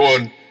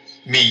con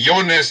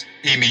millones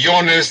y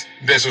millones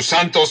de sus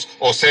santos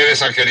o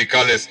seres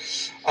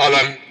angelicales.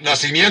 Al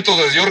nacimiento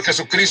del Señor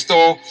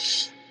Jesucristo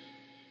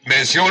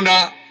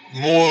menciona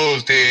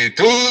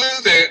multitud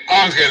de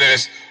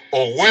ángeles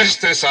o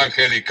huestes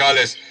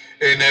angelicales.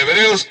 En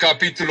Hebreos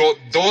capítulo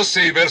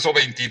 12 y verso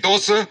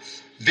 22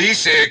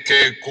 dice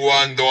que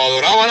cuando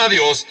adoraban a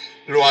Dios,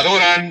 lo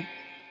adoran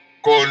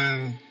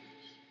con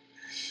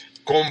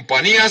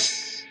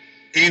compañías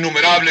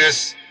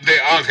innumerables de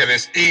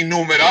ángeles,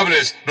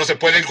 innumerables, no se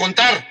pueden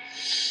contar.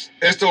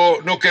 Esto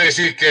no quiere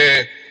decir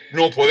que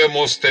no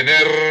podemos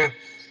tener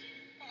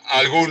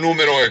algún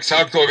número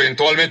exacto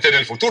eventualmente en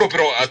el futuro,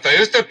 pero hasta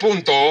este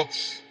punto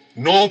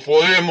no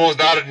podemos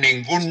dar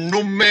ningún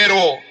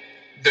número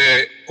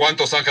de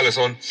cuántos ángeles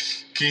son.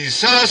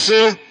 Quizás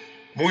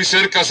muy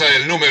cerca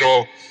del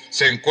número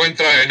se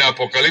encuentra en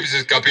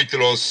Apocalipsis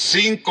capítulo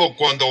 5,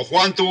 cuando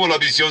Juan tuvo la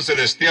visión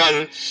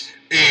celestial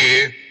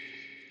y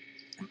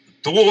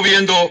estuvo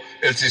viendo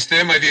el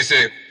sistema y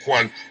dice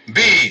Juan,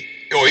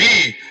 vi,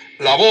 oí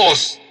la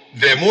voz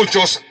de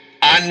muchos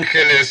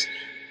ángeles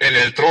en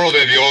el trono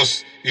de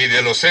Dios y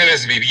de los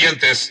seres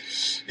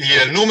vivientes, y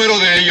el número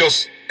de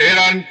ellos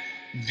eran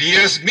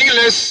 10,000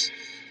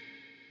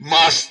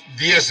 más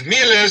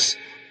 10,000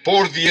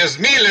 por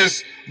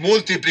 10,000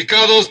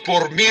 multiplicados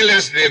por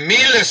miles de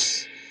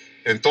miles.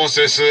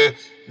 Entonces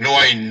no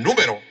hay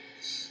número.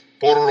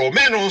 Por lo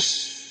menos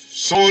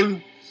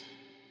son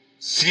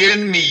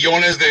 100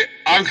 millones de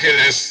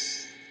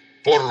ángeles,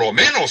 por lo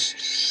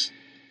menos,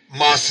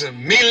 más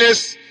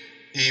miles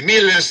y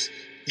miles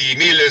y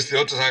miles de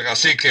otros ángeles.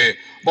 Así que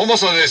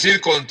vamos a decir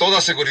con toda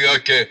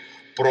seguridad que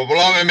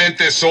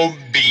probablemente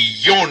son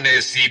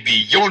billones y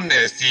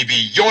billones y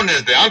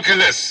billones de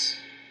ángeles.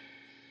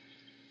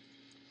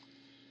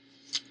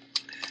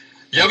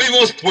 Ya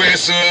vimos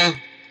pues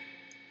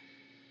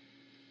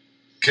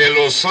que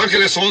los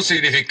ángeles son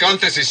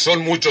significantes y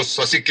son muchos,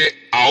 así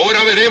que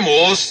ahora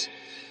veremos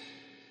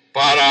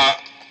para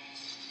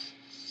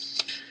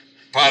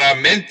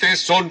mente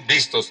son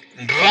vistos,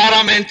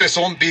 raramente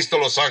son vistos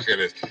los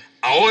ángeles.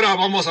 Ahora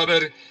vamos a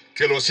ver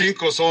que los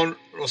 5 son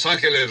los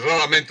ángeles,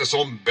 raramente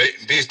son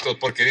vistos,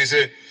 porque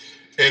dice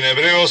en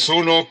Hebreos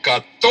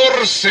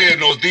 1:14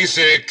 nos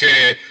dice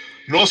que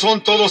no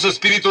son todos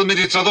espíritus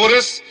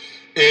ministradores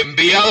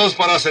enviados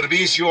para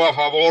servicio a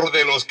favor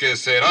de los que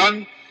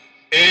serán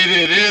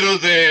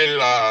herederos de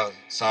la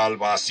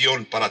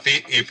salvación, para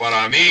ti y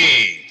para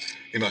mí.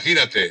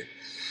 Imagínate.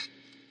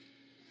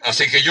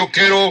 Así que yo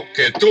quiero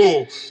que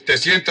tú te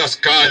sientas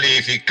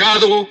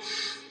calificado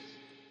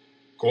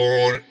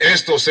con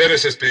estos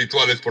seres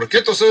espirituales, porque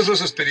estos seres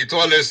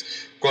espirituales,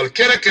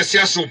 cualquiera que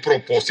sea su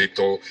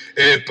propósito,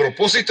 el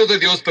propósito de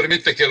Dios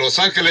permite que los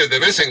ángeles de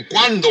vez en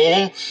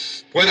cuando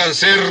puedan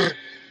ser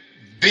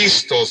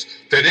vistos,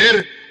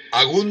 tener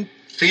algún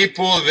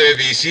tipo de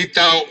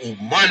visita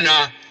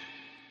humana,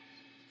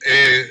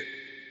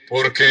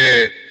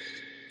 porque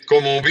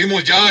como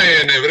vimos ya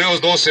en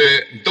Hebreos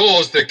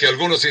 12:2, de que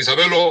algunos sin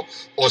saberlo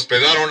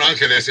hospedaron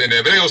ángeles, en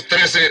Hebreos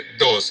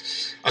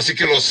 13:2. Así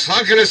que los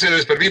ángeles se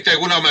les permite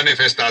alguna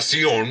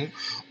manifestación,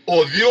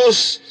 o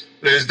Dios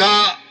les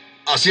da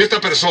a ciertas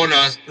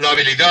personas la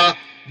habilidad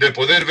de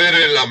poder ver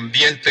el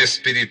ambiente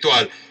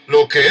espiritual,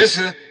 lo que es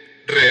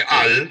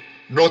real.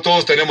 No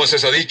todos tenemos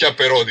esa dicha,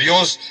 pero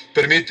Dios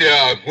permite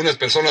a algunas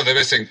personas de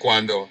vez en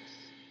cuando.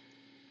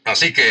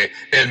 Así que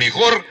el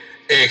mejor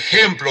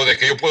ejemplo de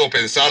que yo puedo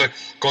pensar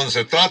cuando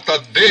se trata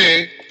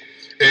de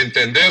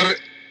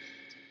entender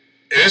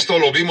esto,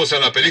 lo vimos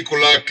en la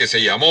película que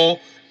se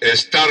llamó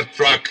Star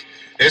Trek.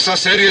 Esa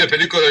serie de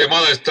películas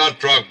llamada Star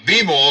Trek,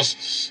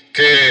 vimos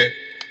que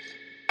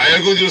hay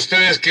algunos de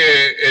ustedes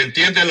que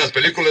entienden las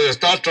películas de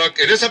Star Trek.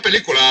 En esa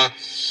película,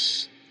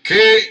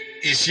 ¿qué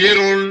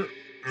hicieron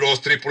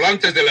los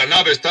tripulantes de la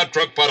nave Star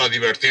Trek para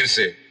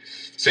divertirse?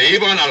 Se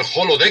iban al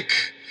holodeck.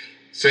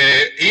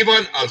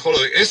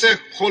 Ese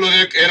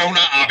holodeck era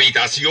una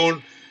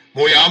habitación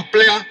muy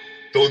amplia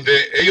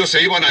donde ellos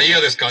se iban ahí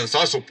a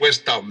descansar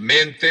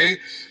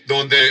supuestamente,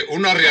 donde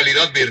una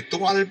realidad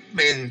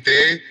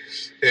virtualmente,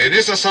 en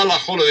esa sala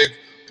holodeck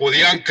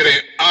podían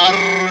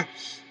crear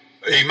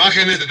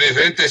imágenes de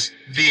diferentes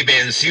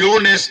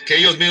dimensiones que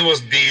ellos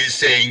mismos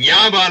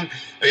diseñaban,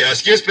 y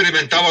así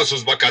experimentaban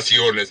sus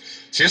vacaciones.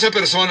 Si esa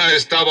persona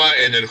estaba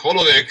en el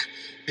holodeck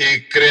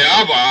y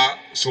creaba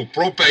su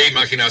propia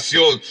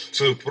imaginación,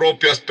 sus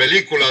propias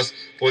películas,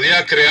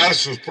 podía crear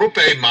su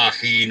propia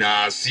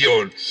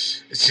imaginación.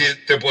 Si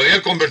te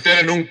podía convertir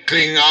en un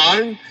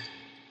Klingon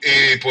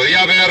y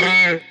podía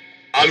ver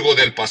algo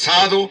del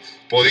pasado,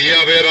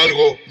 podía ver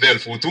algo del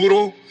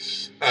futuro.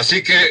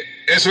 Así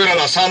que eso era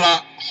la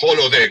sala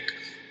holodeck.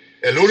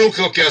 El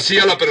único que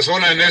hacía la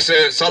persona en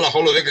esa sala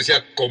holodeck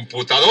decía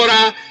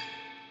computadora,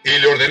 y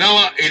le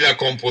ordenaba, y la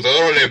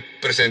computadora le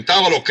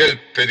presentaba lo que él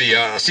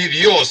pedía. Así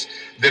Dios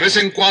de vez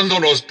en cuando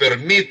nos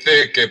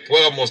permite que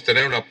podamos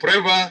tener una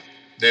prueba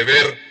de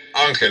ver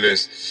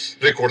ángeles.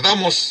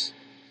 Recordamos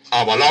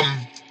a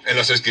Balaam en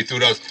las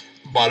Escrituras.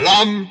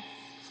 Balaam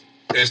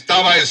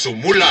estaba en su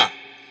mula.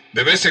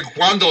 De vez en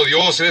cuando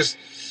Dios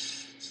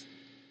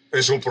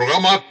en su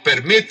programa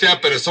permite a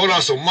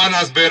personas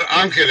humanas ver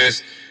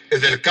ángeles.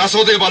 En el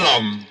caso de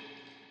Balaam,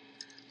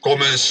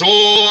 comenzó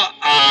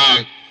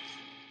a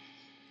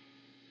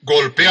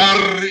golpear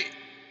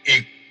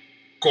y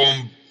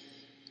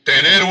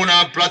tener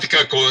una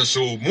plática con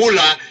su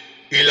mula,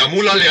 y la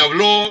mula le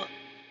habló,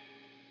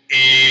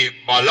 y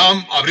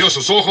Balaam abrió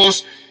sus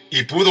ojos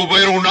y pudo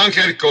ver un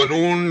ángel con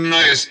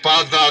una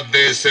espada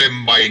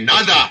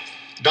desenvainada,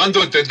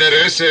 dando a entender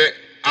ese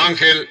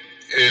ángel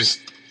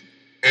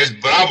es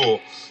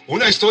bravo.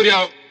 Una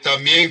historia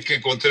también que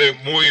encontré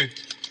muy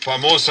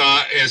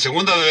famosa en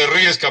Segunda de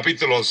Reyes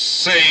capítulo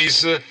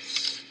 6,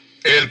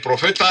 el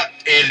profeta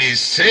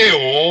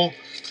Eliseo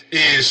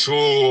y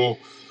su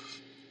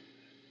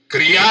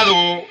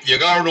criado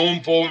llegaron a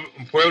un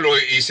pueblo,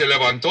 y se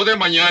levantó de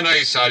mañana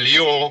y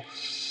salió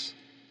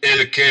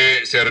el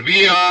que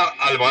servía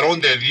al varón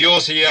de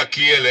Dios, y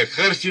aquí el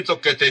ejército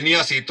que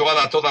tenía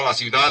situada toda la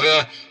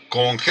ciudad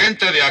con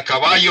gente de a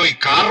caballo y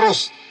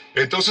carros.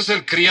 Entonces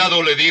el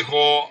criado le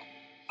dijo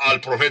al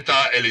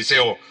profeta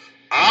Eliseo: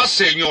 «Ah,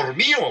 señor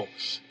mío,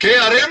 ¿qué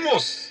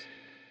haremos?»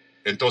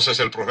 Entonces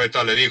el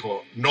profeta le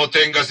dijo: «No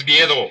tengas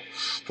miedo,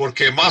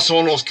 porque más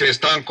son los que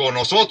están con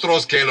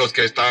nosotros que los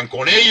que están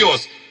con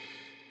ellos».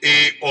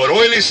 Y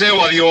oró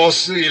Eliseo a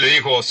Dios y le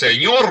dijo: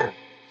 «Señor,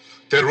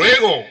 te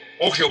ruego,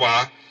 oh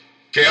Jehová,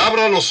 que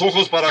abra los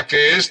ojos para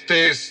que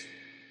este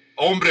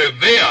hombre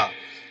vea».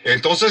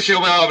 Entonces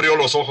Jehová abrió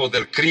los ojos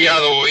del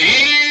criado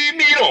y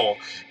miró,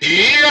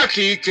 y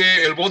aquí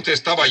que el monte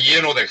estaba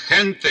lleno de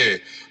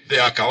gente, de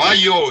a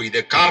caballo y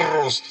de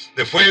carros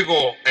de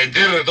fuego en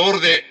derredor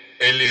de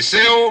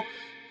Eliseo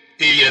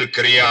y el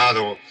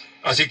criado.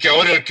 Así que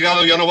ahora el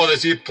criado ya no va a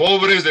decir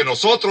pobres de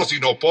nosotros,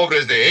 sino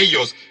pobres de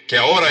ellos, que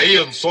ahora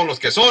ellos son los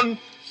que son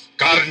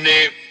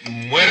carne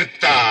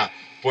muerta,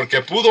 porque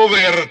pudo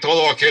ver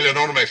todo aquel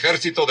enorme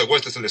ejército de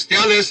huestes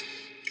celestiales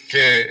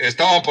que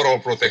estaban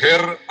por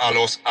proteger a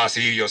los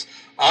asirios.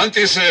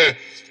 Antes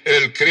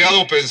el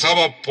criado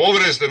pensaba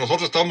pobres de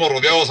nosotros, estamos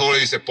rodeados, ahora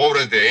dice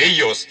pobres de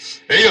ellos.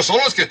 Ellos son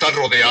los que están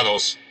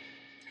rodeados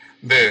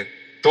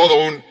de todo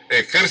un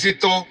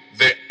ejército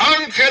de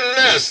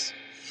ángeles.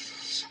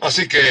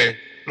 Así que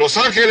los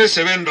ángeles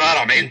se ven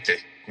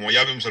raramente, como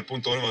ya vimos el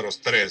punto número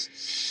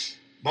 3.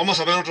 Vamos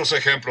a ver otros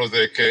ejemplos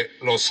de que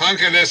los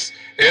ángeles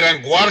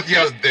eran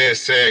guardias de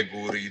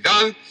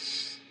seguridad.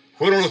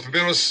 Fueron los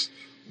primeros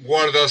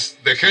guardas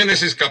de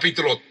Génesis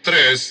capítulo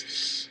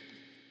 3.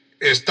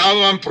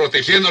 Estaban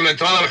protegiendo la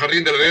entrada al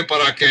jardín del Edén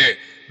para que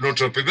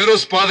nuestros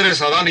primeros padres,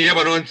 Adán y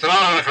Eva, no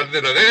entraran al jardín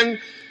del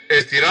Edén,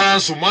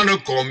 estiraran su mano y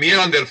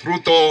comieran del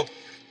fruto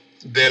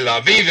de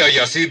la vida, y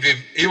así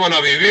iban a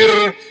vivir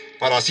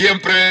para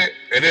siempre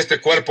en este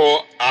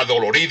cuerpo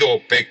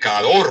adolorido,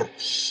 pecador.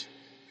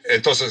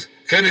 Entonces,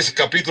 Génesis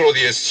capítulo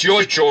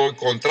 18,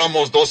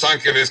 encontramos dos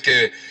ángeles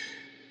que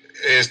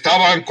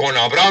estaban con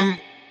Abraham,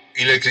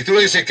 y la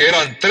Escritura dice que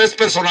eran 3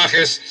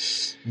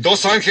 personajes,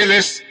 2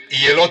 ángeles,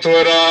 y el otro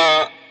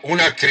era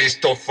una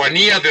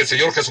cristofanía del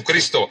Señor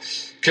Jesucristo.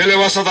 ¿Qué le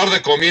vas a dar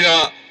de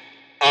comida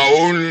a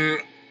un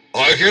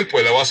ángel?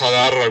 Pues le vas a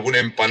dar alguna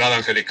empanada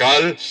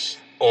angelical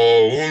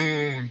o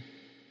un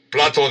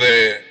plato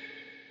de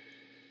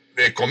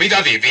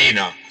comida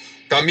divina.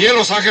 También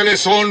los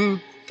ángeles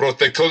son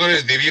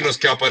protectores divinos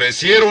que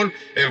aparecieron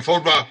en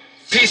forma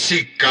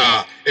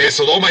física en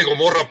Sodoma y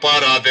Gomorra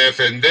para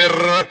defender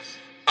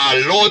a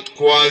Lot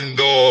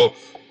cuando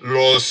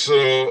los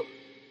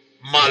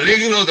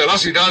malignos de la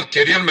ciudad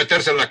querían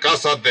meterse en la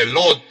casa de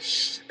Lot.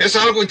 Es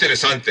algo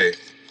interesante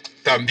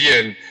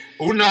también.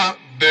 Una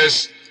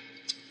vez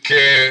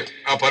que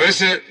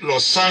aparecen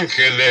los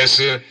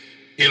ángeles,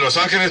 y los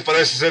ángeles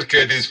parece ser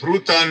que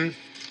disfrutan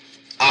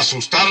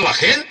asustar a la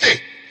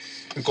gente.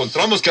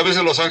 Encontramos que a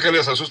veces los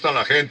ángeles asustan a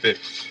la gente.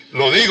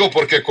 Lo digo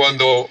porque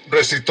cuando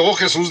recitó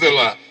Jesús de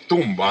la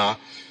tumba,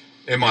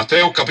 en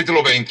Mateo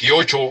capítulo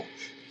 28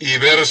 y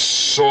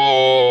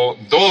verso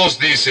 2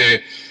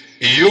 dice: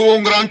 «Y hubo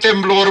un gran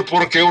temblor,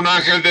 porque un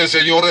ángel del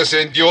Señor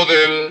descendió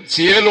del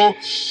cielo,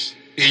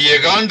 y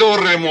llegando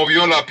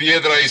removió la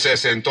piedra y se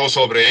sentó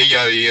sobre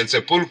ella, y el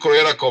sepulcro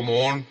era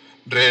como un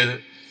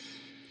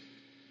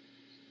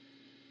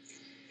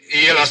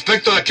y el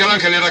aspecto de aquel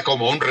ángel era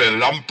como un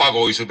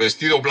relámpago, y su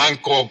vestido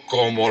blanco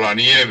como la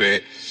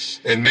nieve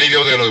en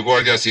medio de los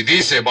guardias». Y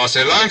dice: «Mas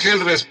el ángel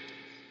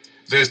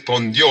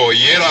respondió,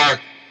 y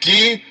era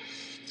aquí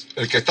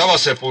el que estaba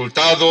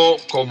sepultado,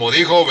 como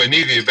dijo,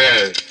 venid y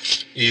ved».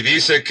 Y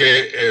dice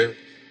que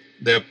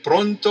de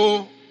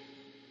pronto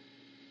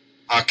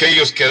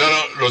aquellos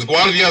quedaron, los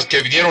guardias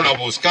que vinieron a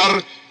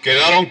buscar,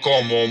 quedaron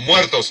como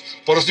muertos.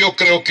 Por eso yo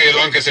creo que el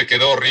ángel se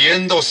quedó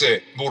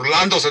riéndose,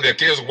 burlándose de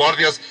aquellos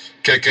guardias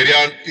que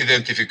querían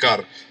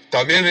identificar.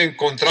 También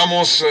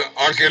encontramos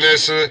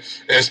ángeles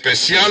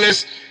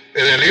especiales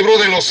en el libro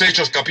de los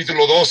Hechos,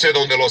 capítulo 12,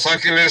 donde los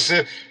ángeles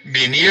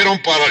vinieron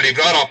para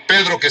librar a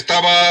Pedro, que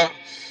estaba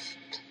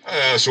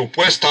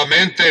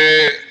supuestamente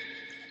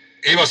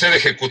iba a ser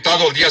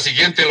ejecutado el día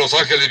siguiente. Los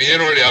ángeles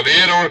vinieron y le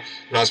abrieron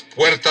las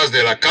puertas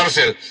de la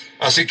cárcel.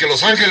 Así que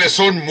los ángeles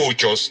son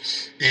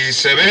muchos y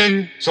se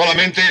ven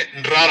solamente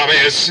rara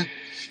vez.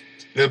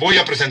 Les voy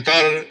a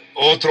presentar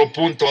otro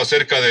punto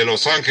acerca de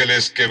los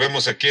ángeles que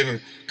vemos aquí en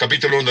el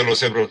capítulo 1 de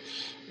los Hebreos.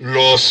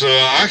 Los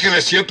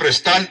ángeles siempre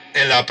están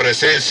en la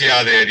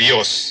presencia de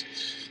Dios.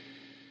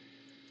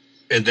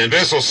 En el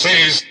verso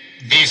 6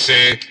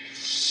 dice: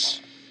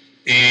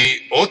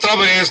 y otra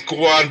vez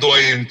cuando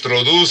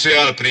introduce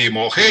al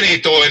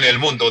primogénito en el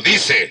mundo,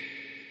 dice,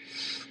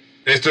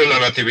 esto es la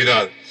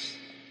natividad,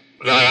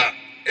 la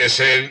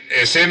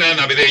escena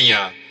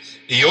navideña,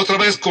 y otra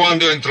vez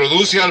cuando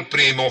introduce al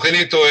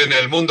primogénito en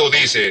el mundo,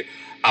 dice,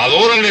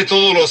 adóranle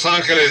todos los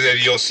ángeles de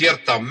Dios.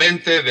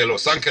 Ciertamente de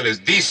los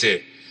ángeles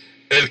dice,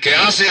 el que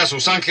hace a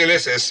sus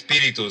ángeles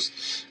espíritus.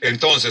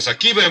 Entonces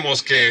aquí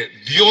vemos que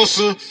Dios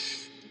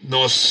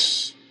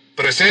nos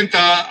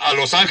presenta a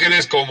los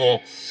ángeles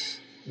como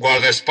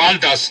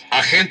guardaespaldas,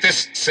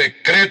 agentes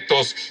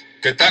secretos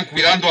que están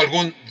cuidando a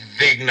algún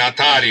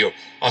dignatario.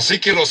 Así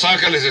que los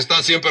ángeles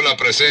están siempre en la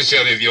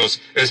presencia de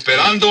Dios,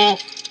 esperando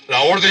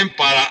la orden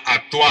para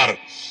actuar.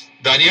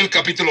 Daniel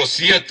capítulo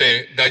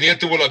 7, Daniel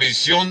tuvo la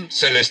visión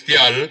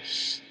celestial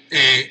y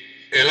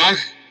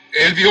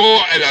él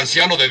vio al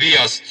anciano de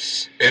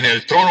días en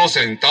el trono,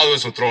 sentado en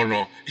su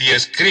trono, y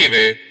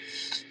escribe: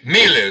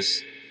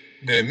 miles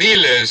de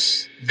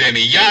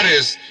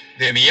millares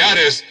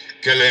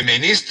que le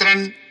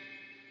ministran,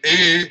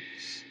 y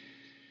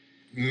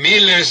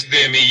miles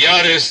de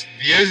millares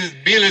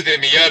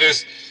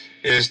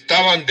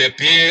estaban de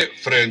pie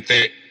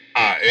frente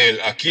a él.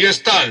 Aquí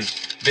están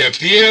de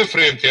pie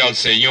frente al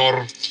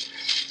Señor.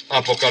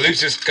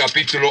 Apocalipsis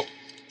capítulo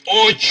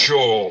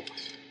 8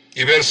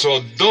 y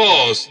verso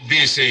 2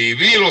 dice: y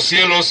vi los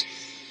cielos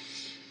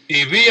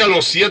y vi a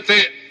los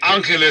 7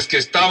 ángeles que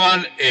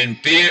estaban en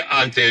pie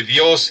ante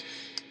Dios,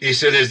 y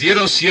se les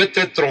dieron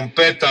 7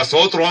 trompetas.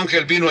 Otro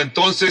ángel vino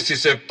entonces y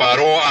se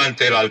paró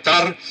ante el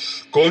altar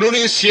con un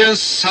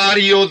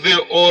incensario de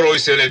oro, y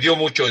se le dio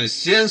mucho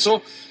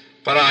incienso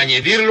para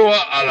añadirlo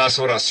a las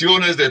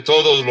oraciones de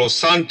todos los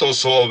santos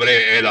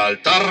sobre el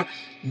altar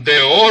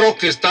de oro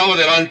que estaba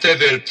delante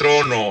del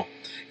trono.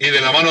 Y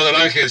de la mano del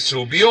ángel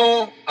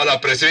subió a la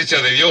presencia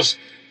de Dios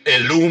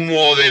el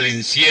humo del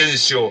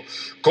incienso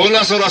con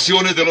las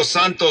oraciones de los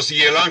santos,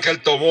 y el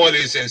ángel tomó el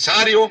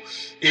incensario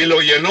y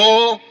lo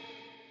llenó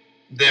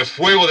de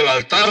fuego del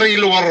altar y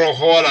lo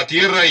arrojó a la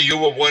tierra, y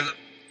hubo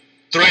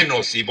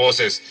truenos y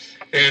voces.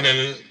 En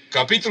el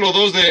capítulo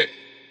 2 de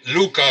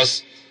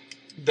Lucas,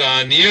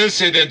 Daniel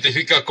se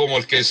identifica como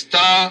el que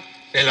está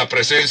en la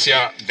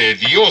presencia de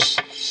Dios,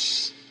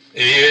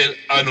 y él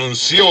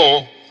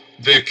anunció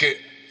de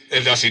que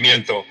el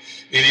nacimiento,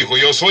 y dijo: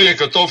 yo soy el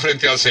que estoy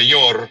frente al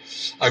Señor.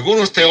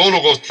 Algunos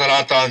teólogos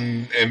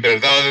tratan en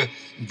verdad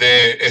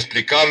de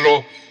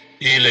explicarlo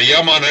y le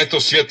llaman a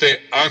estos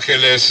 7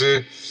 ángeles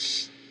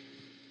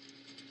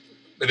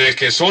de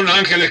que son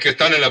ángeles que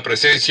están en la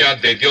presencia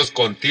de Dios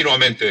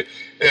continuamente.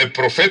 El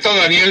profeta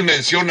Daniel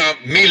menciona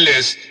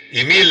miles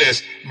y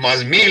miles,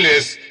 más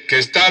miles que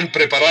están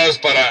preparados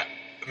para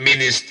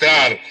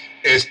ministrar,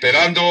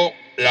 esperando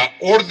la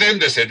orden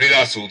de servir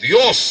a su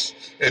Dios.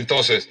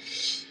 Entonces,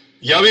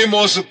 ya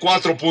vimos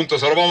 4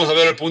 puntos. Ahora vamos a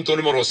ver el punto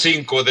número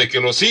 5, de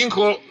que los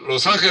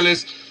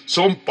ángeles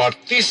son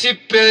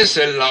partícipes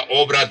en la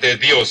obra de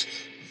Dios.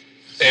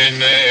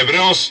 En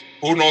Hebreos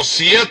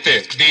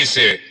 1:7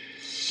 dice: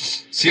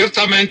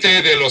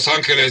 ciertamente de los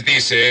ángeles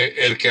dice,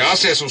 el que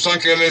hace a sus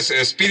ángeles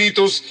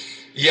espíritus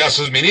y a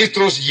sus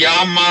ministros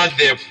llama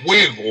de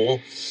fuego.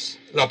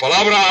 La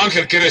palabra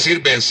ángel quiere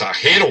decir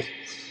mensajero,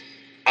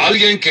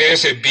 alguien que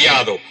es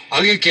enviado,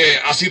 alguien que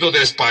ha sido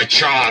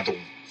despachado.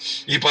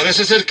 Y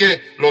parece ser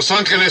que los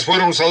ángeles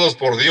fueron usados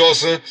por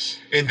Dios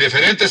en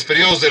diferentes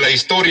periodos de la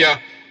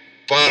historia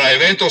para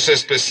eventos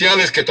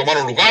especiales que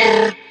tomaron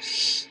lugar,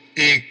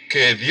 y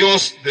que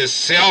Dios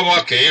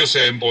deseaba que ellos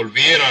se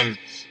envolvieran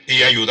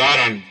y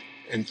ayudaran.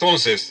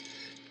 Entonces,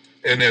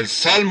 en el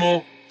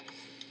Salmo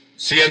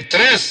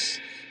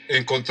 103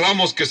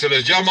 encontramos que se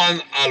les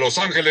llaman a los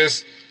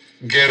ángeles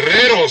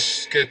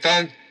guerreros que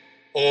están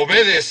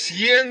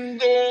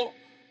obedeciendo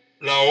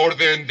la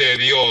orden de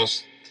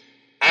Dios.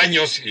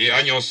 Años y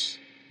años,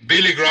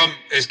 Billy Graham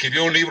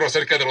escribió un libro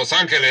acerca de los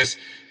ángeles,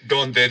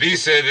 donde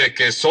dice de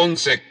que son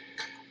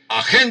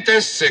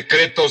agentes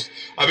secretos,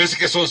 a veces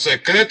que son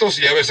secretos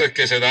y a veces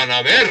que se dan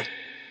a ver,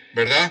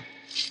 ¿verdad?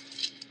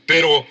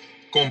 Pero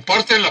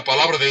comparten la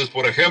palabra de Dios.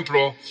 Por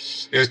ejemplo,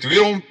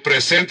 estuvieron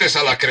presentes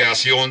a la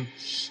creación.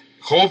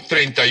 Job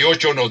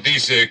 38 nos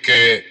dice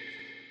que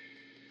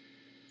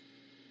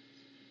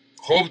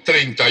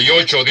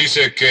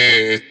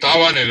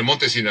estaban en el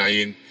monte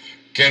Sinaí,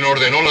 quien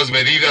ordenó las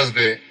medidas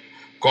de...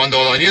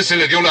 Cuando a Daniel se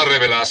le dio la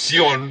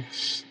revelación,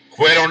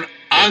 fueron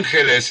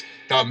ángeles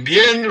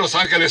También los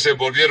ángeles se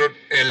envolvieron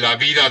en la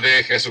vida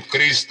de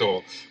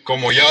Jesucristo.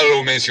 Como ya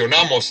lo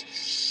mencionamos,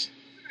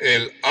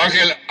 el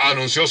ángel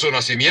anunció su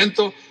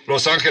nacimiento,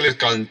 los ángeles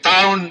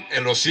cantaron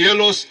en los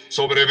cielos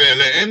sobre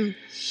Belén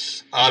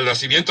al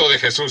nacimiento de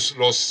Jesús.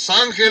 Los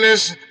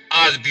ángeles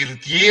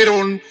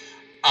advirtieron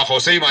a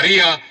José y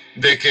María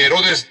de que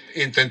Herodes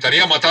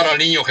intentaría matar al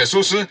niño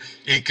Jesús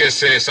y que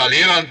se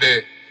salieran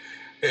de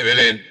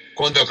Belén.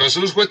 Cuando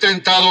Jesús fue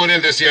tentado en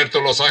el desierto,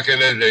 los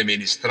ángeles le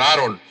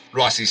ministraron,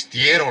 lo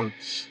asistieron.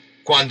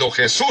 Cuando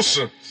Jesús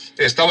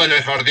estaba en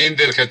el jardín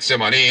del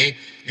Getsemaní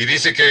y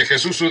dice que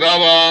Jesús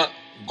sudaba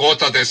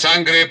gotas de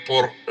sangre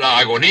por la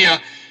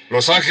agonía,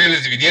 los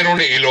ángeles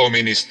vinieron y lo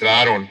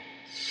ministraron.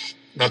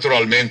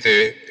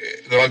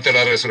 Naturalmente, durante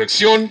la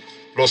resurrección,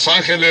 los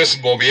ángeles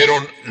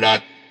movieron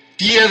la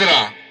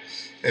piedra.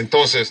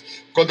 Entonces,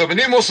 cuando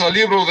venimos al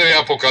libro de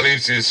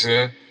Apocalipsis,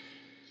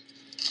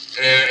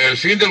 el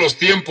fin de los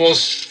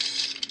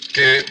tiempos,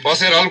 que va a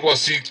ser algo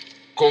así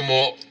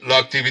como la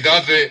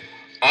actividad de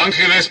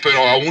ángeles,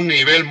 pero a un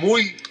nivel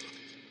muy,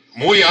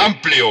 muy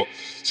amplio.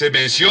 Se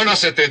menciona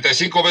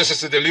 75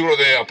 veces en el libro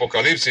de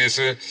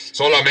Apocalipsis,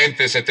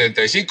 solamente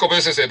 75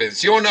 veces se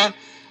menciona.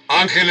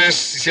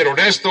 Ángeles hicieron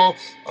esto,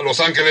 los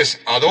ángeles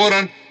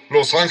adoran,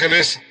 los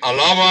ángeles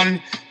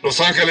alaban, los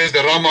ángeles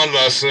derraman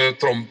las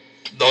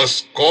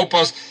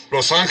copas,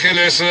 los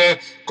ángeles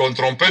con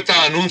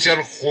trompeta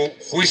anuncian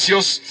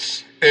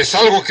juicios. Es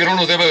algo que no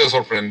nos debe de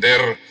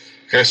sorprender.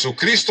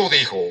 Jesucristo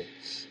dijo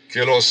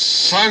que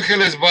los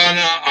ángeles van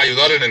a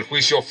ayudar en el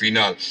juicio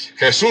final.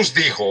 Jesús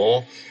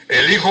dijo,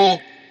 el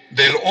Hijo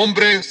del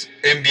Hombre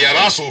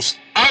enviará sus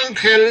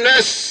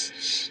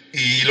ángeles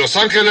y los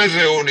ángeles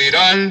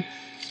reunirán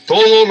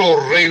todos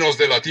los reinos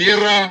de la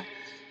tierra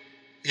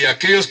y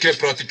aquellos que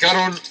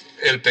practicaron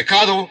el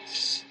pecado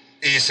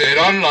y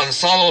serán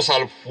lanzados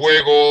al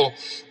fuego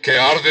que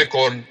arde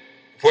con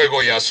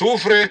fuego y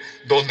azufre,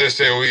 donde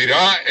se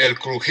oirá el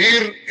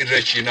crujir y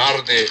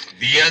rechinar de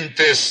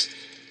dientes.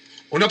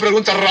 Una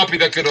pregunta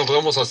rápida que nos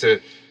podemos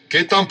hacer.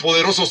 ¿Qué tan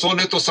poderosos son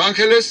estos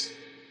ángeles?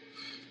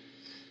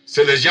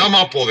 Se les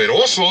llama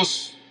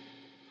poderosos.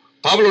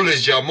 Pablo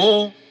les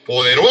llamó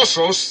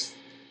poderosos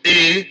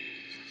y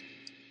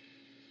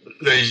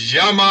les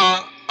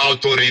llama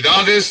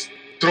autoridades,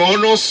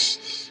 tronos.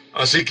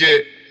 Así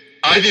que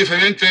hay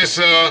diferentes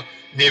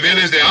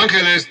niveles de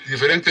ángeles,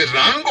 diferentes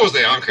rangos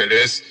de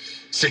ángeles.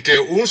 Así que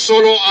un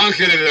solo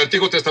ángel en el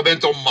Antiguo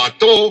Testamento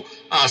mató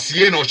a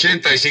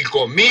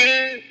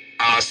 185,000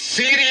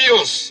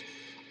 asirios.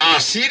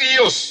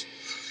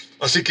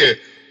 Así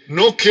que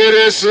no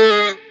quieres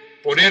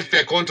ponerte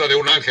a contra de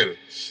un ángel.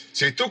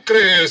 Si tú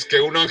crees que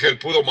un ángel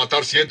pudo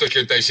matar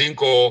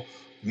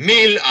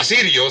 185,000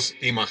 asirios,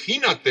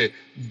 imagínate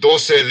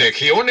 12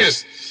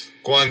 legiones.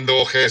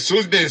 Cuando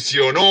Jesús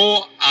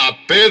mencionó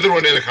a Pedro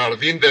en el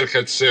jardín del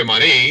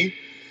Getsemaní,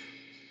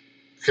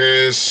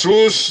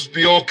 Jesús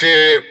vio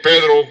que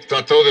Pedro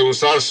trató de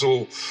usar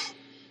su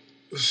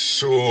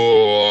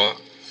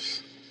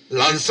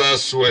lanza,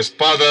 su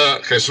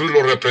espada. Jesús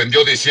lo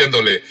reprendió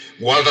diciéndole,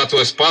 guarda tu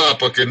espada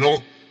porque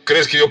no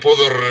crees que yo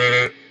puedo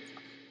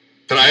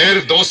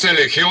traer 12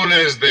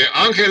 legiones de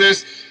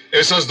ángeles.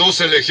 Esas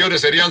 12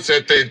 legiones serían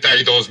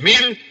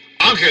 72,000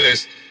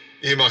 ángeles.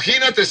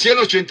 Imagínate,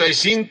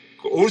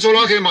 185, un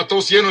solo ángel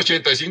mató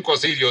 185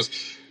 asirios.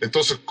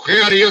 Entonces,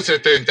 ¿qué harían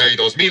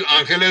 72,000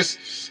 ángeles?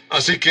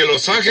 Así que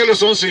los ángeles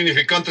son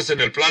significantes en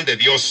el plan de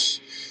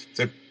Dios.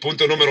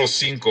 Punto número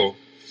 5.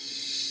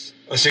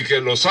 Así que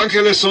los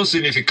ángeles son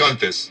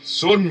significantes,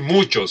 son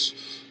muchos,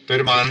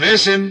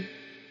 permanecen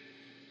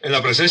en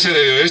la presencia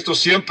de Dios. Estos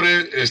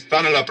siempre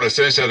están en la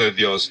presencia de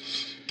Dios.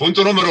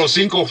 Punto número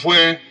 5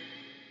 fue,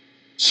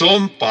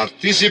 son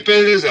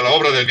partícipes de la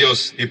obra de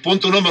Dios. Y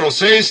punto número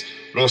 6,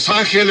 los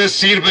ángeles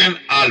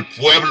sirven al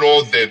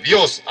pueblo de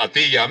Dios, a ti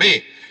y a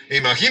mí.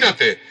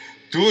 Imagínate,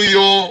 tú y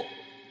yo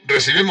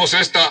recibimos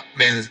esta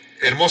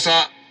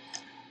hermosa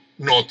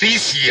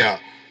noticia.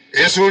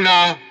 Es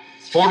una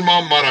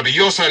forma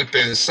maravillosa el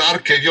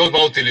pensar que Dios va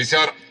a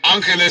utilizar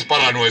ángeles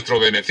para nuestro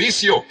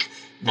beneficio.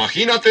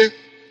 Imagínate.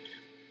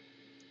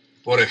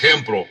 Por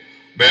ejemplo,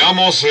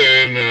 veamos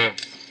en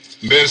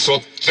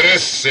verso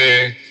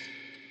 13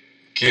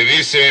 que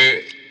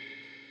dice,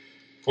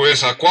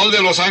 pues ¿a cuál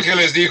de los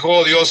ángeles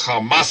dijo Dios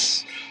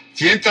jamás?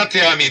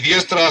 Siéntate a mi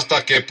diestra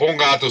hasta que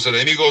ponga a tus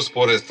enemigos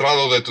por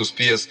estrado de tus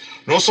pies.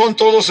 ¿No son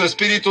todos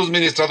espíritus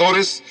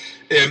ministradores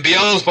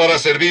enviados para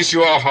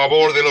servicio a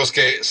favor de los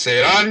que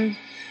serán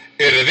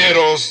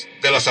herederos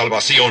de la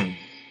salvación?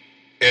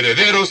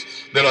 Herederos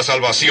de la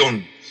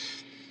salvación.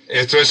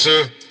 Esto es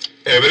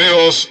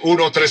Hebreos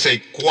 1, 13 y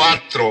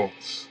 4,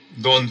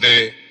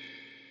 donde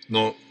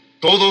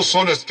todos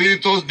son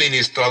espíritus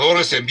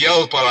ministradores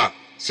enviados para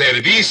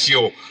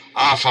servicio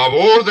a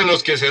favor de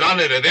los que serán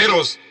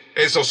herederos.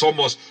 Esos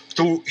somos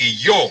tú y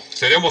yo,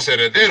 seremos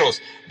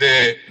herederos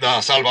de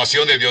la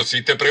salvación de Dios.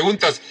 Si te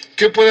preguntas,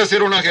 ¿qué puede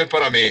hacer un ángel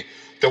para mí?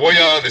 Te voy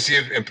a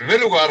decir, en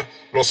primer lugar,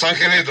 los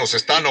ángeles nos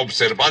están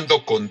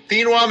observando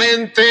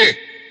continuamente.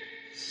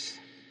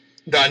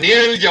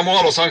 Daniel llamó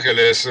a los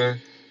ángeles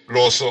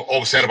los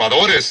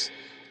observadores,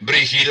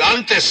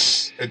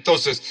 vigilantes.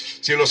 Entonces,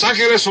 si los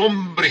ángeles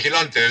son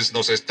vigilantes,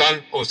 nos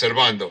están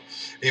observando.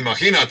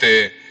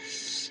 Imagínate,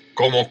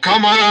 como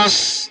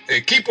cámaras,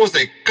 equipos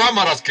de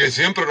cámaras que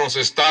siempre nos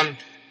están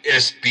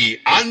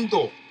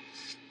espiando.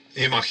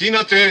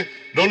 Imagínate,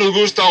 no nos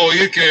gusta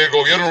oír que el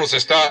gobierno nos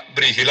está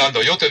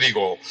vigilando. Yo te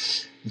digo,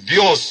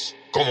 Dios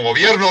como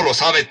gobierno lo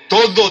sabe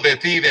todo de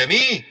ti y de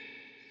mí.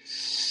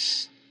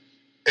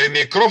 El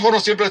micrófono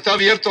siempre está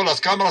abierto, las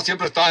cámaras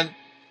siempre están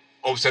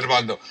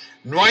observando.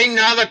 No hay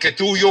nada que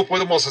tú y yo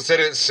podemos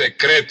hacer en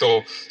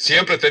secreto.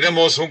 Siempre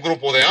tenemos un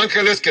grupo de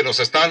ángeles que nos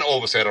están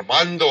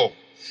observando.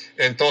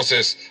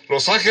 Entonces,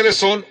 los ángeles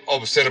son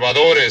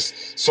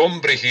observadores,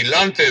 son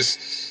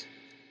vigilantes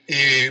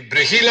y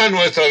vigilan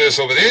nuestra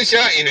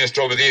desobediencia y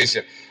nuestra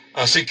obediencia.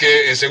 Así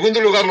que, en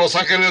segundo lugar, los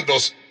ángeles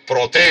nos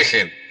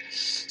protegen.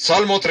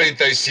 Salmo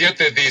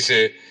 37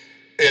 dice,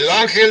 el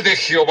ángel de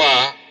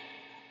Jehová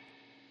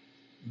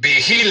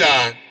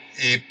vigila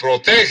y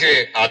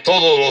protege a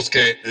todos los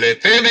que le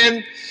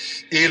temen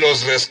y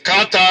los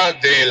rescata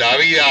de la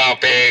vida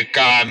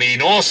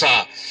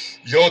pecaminosa.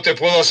 Yo te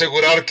puedo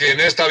asegurar que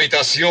en esta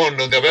habitación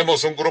donde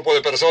vemos un grupo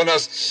de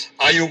personas,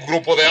 hay un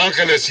grupo de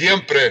ángeles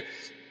siempre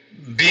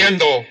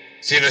viendo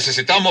si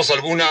necesitamos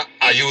alguna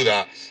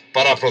ayuda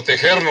para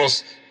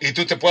protegernos. Y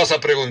tú te puedas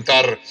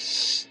preguntar,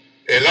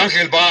 ¿el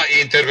ángel va a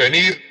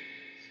intervenir?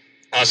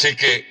 Así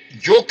que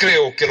yo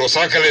creo que los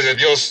ángeles de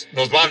Dios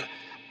nos van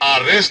a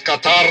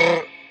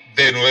rescatar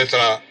de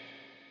nuestras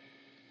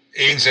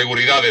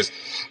inseguridades.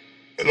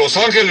 Los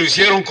ángeles lo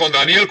hicieron con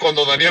Daniel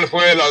cuando Daniel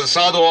fue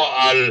lanzado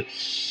al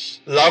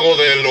lago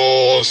de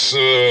los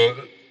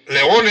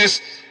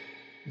leones.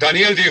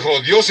 Daniel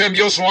dijo, Dios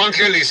envió su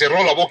ángel y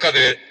cerró la boca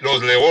de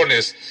los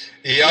leones.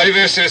 Y hay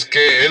veces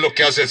que es lo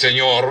que hace el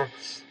Señor,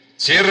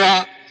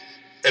 cierra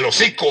el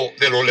hocico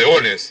de los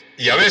leones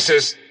y a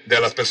veces de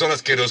las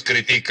personas que nos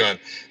critican.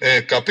 En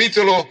el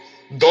capítulo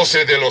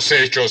 12 de los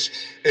Hechos,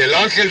 el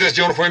ángel del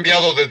Señor fue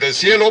enviado desde el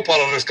cielo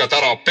para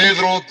rescatar a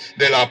Pedro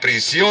de la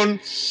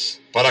prisión,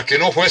 para que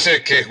no fuese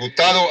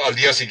ejecutado al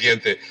día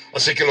siguiente.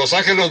 Así que los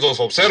ángeles nos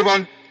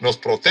observan, nos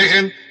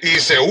protegen y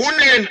se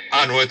unen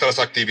a nuestras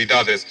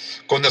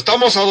actividades. Cuando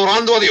estamos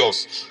adorando a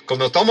Dios,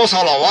 cuando estamos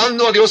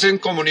alabando a Dios en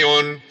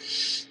comunión,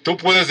 tú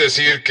puedes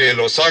decir que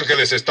los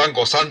ángeles están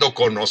gozando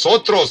con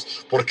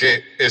nosotros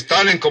porque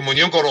están en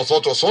comunión con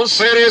nosotros. Son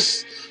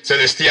seres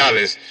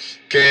celestiales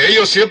que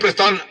ellos siempre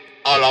están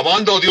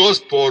alabando a Dios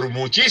por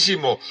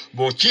muchísimo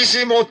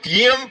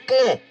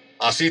tiempo,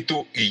 así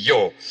tú y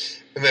yo.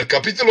 En el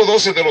capítulo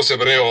 12 de los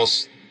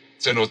Hebreos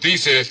se nos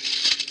dice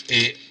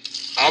y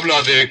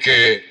habla de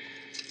que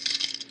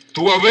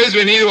tú habéis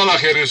venido a la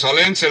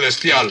Jerusalén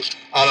celestial,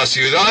 a la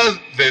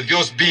ciudad de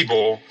Dios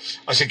vivo,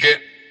 así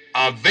que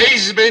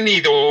habéis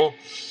venido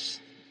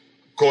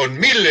con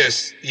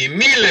miles y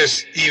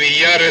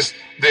millares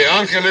de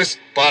ángeles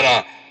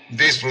para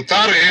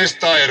disfrutar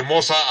esta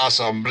hermosa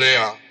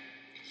asamblea.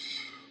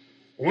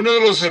 Uno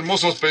de los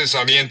hermosos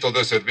pensamientos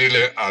de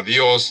servirle a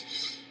Dios,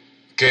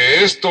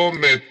 que esto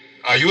me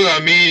ayuda a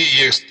mí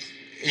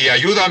y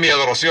ayuda a mi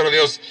adoración a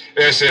Dios,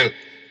 es el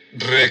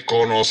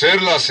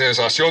reconocer la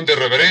sensación de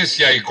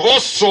reverencia y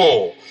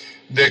gozo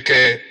de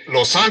que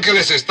los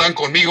ángeles están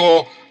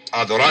conmigo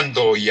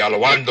adorando y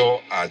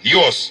alabando a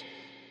Dios.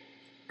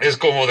 Es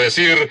como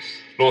decir,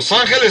 los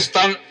ángeles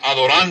están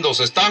adorando,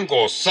 se están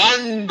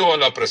gozando en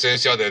la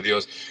presencia de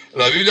Dios.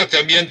 La Biblia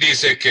también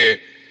dice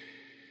que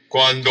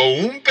cuando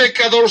un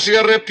pecador se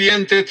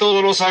arrepiente,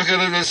 todos los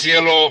ángeles del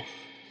cielo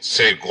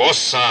se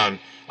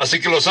gozan. Así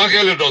que los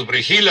ángeles nos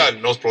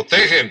vigilan, nos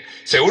protegen,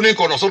 se unen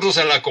con nosotros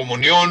en la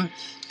comunión.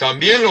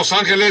 También los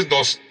ángeles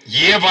nos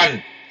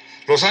llevan.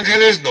 Los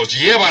ángeles nos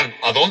llevan.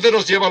 ¿A dónde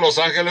nos llevan los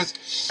ángeles?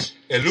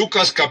 En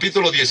Lucas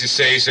capítulo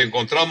 16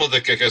 encontramos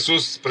de que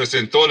Jesús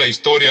presentó la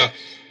historia,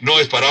 no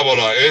es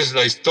parábola, es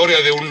la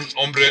historia de un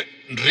hombre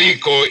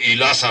rico y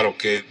Lázaro,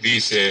 que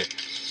dice,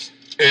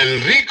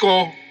 el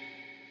rico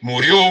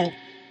murió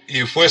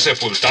y fue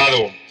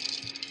sepultado,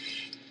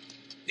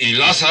 y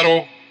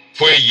Lázaro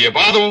fue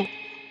llevado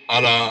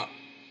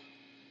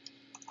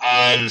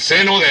al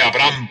seno de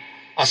Abraham.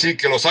 Así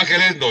que los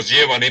ángeles nos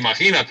llevan.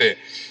 Imagínate,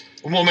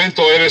 un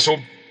momento eres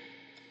un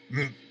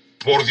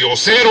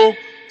pordiosero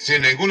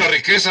sin ninguna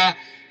riqueza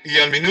y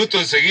al minuto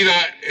enseguida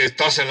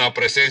estás en la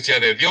presencia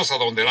de Dios, a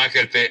donde el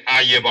ángel te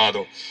ha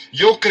llevado.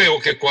 Yo creo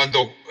que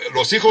cuando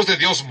los hijos de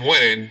Dios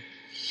mueren,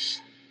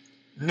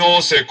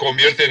 no se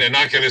convierten en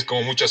ángeles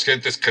como muchas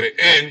gentes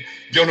creen.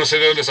 Yo no sé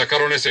de dónde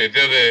sacaron esa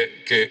idea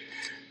de que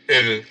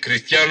el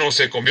cristiano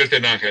se convierte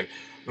en ángel.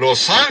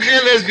 Los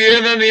ángeles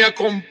vienen y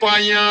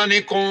acompañan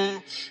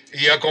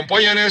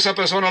acompañan a esa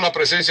persona a la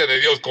presencia de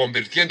Dios,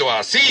 convirtiendo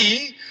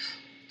así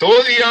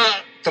toda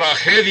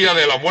tragedia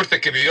de la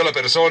muerte que vivió la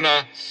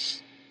persona.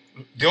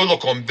 Dios lo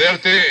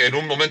convierte en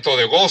un momento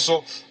de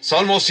gozo.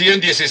 Salmo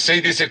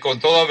 116 dice con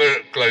toda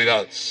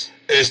claridad,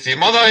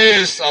 estimada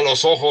es a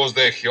los ojos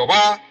de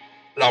Jehová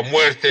la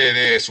muerte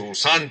de sus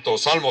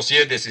santos. Salmo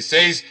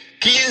 116,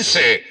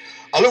 15.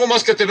 Algo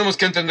más que tenemos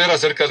que entender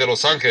acerca de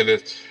los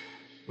ángeles.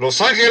 Los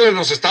ángeles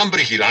nos están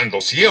vigilando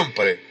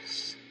siempre.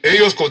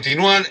 Ellos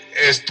continúan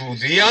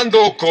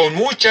estudiando con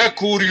mucha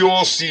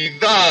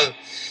curiosidad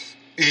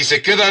y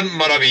se quedan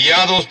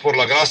maravillados por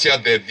la gracia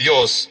de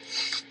Dios.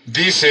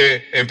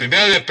 Dice en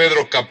 1 de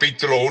Pedro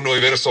capítulo 1 y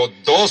verso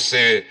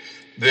 12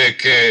 de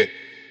que,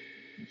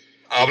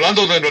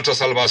 hablando de nuestra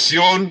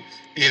salvación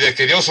y de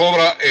que Dios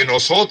obra en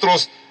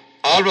nosotros,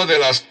 habla de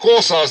las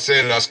cosas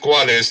en las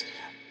cuales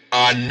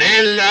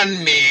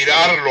anhelan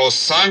mirar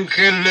los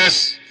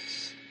ángeles.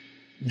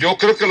 Yo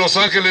creo que los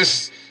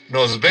ángeles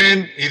nos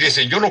ven y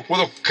dicen, yo no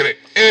puedo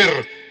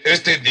creer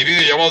este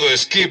individuo llamado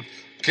Skip,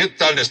 qué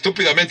tan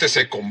estúpidamente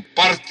se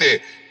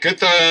comparte, qué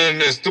tan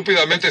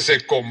estúpidamente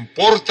se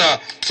comporta,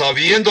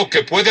 sabiendo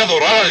que puede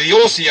adorar a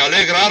Dios y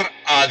alegrar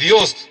a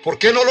Dios. ¿Por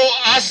qué no lo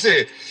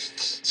hace?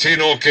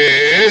 Sino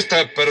que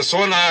esta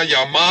persona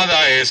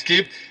llamada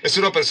Skip es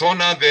una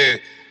persona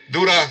de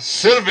dura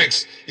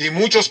cervix, y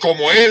muchos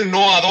como él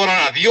no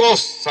adoran a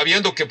Dios,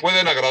 sabiendo que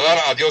pueden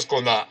agradar a Dios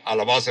con la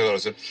alabanza y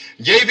adoración.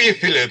 J.B.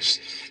 Phillips,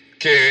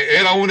 que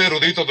era un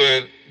erudito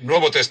del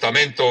Nuevo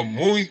Testamento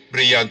muy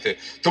brillante,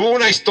 tuvo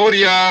una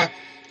historia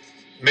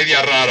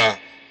media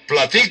rara.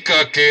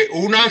 Platica que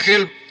un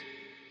ángel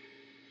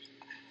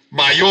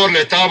mayor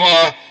le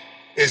estaba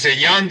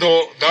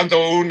enseñando,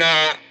 dando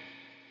una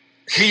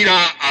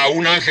gira a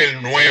un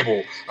ángel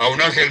nuevo, a un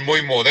ángel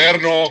muy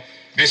moderno.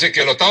 Dice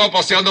que lo estaba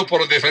paseando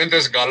por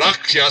diferentes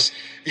galaxias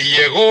y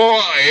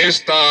llegó a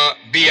esta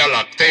Vía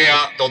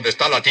Láctea donde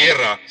está la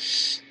Tierra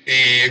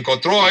y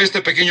encontró a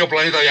este pequeño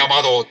planeta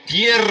llamado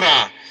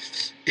Tierra.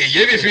 Y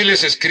J.B.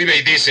 Phillips escribe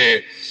y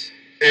dice,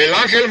 el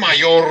ángel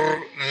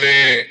mayor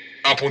le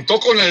apuntó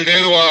con el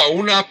dedo a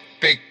una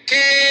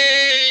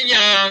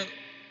pequeña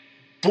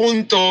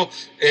punto,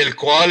 el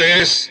cual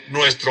es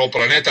nuestro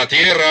planeta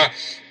Tierra,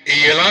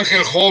 y el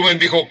ángel joven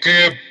dijo,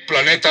 qué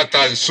planeta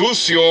tan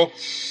sucio.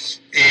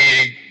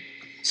 Y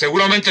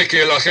seguramente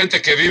que la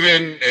gente que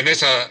vive en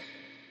ese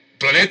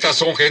planeta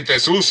son gente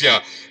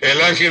sucia.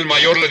 El ángel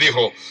mayor le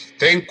dijo,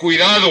 ten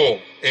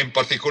cuidado, en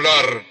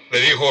particular,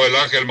 le dijo el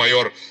ángel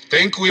mayor,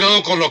 ten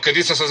cuidado con lo que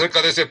dices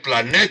acerca de ese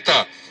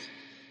planeta.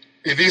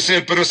 Y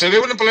dice, pero se ve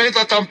un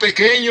planeta tan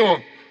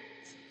pequeño.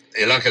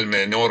 El ángel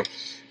menor,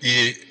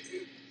 y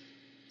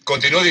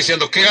continuó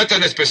diciendo, ¿qué hay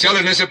tan especial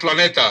en ese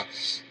planeta?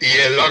 Y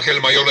el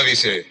ángel mayor le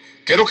dice,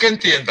 quiero que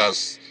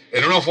entiendas,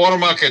 en una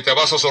forma que te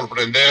vas a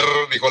sorprender,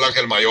 dijo el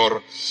ángel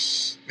mayor,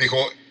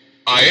 dijo,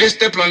 a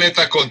este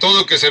planeta, con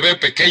todo que se ve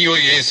pequeño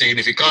y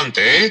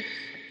insignificante,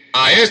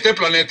 a este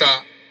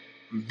planeta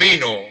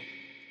vino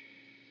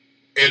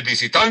el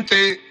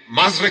visitante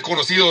más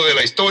reconocido de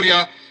la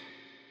historia.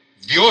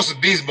 Dios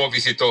mismo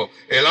visitó.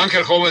 El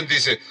ángel joven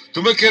dice,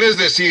 ¿tú me quieres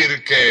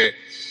decir que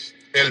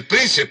el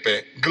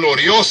príncipe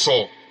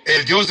glorioso,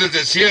 el Dios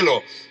desde el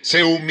cielo,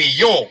 se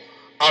humilló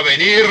a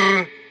venir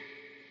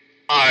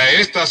a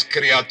estas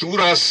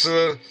criaturas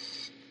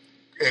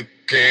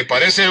que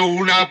parece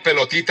una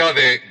pelotita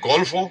de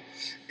golfo?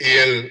 Y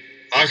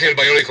el ángel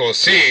mayor dijo,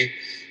 sí,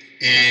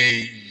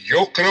 y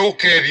yo creo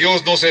que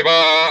Dios no se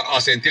va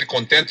a sentir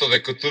contento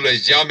de que tú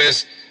les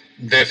llames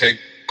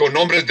con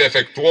nombres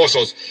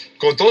defectuosos.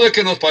 Con todo el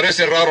que nos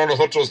parece raro a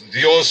nosotros,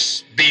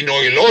 Dios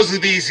vino y los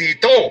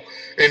visitó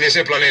en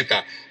ese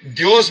planeta.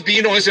 Dios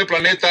vino a ese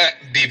planeta,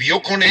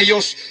 vivió con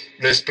ellos,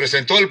 les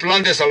presentó el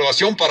plan de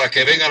salvación para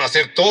que vengan a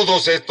ser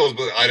todos estos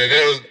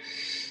herederos,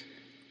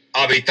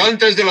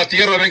 habitantes de la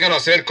tierra, vengan a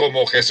ser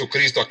como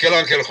Jesucristo. Aquel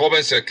ángel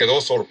joven se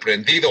quedó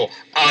sorprendido,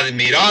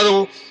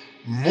 admirado,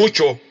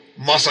 mucho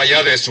más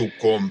allá de su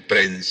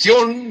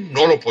comprensión,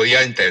 no lo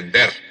podía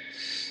entender.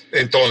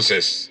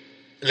 Entonces,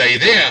 la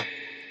idea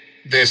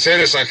de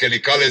seres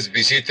angelicales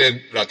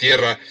visiten la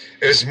tierra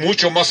es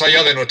mucho más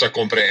allá de nuestra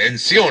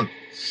comprensión.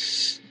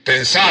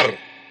 Pensar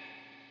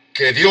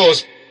que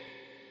Dios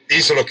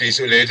hizo lo que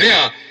hizo, la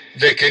idea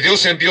de que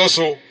Dios envió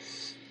su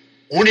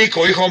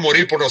único hijo a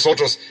morir por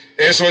nosotros,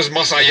 eso es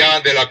más allá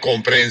de la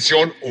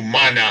comprensión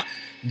humana.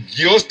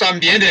 Dios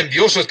también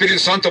envió su Espíritu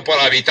Santo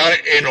para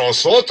habitar en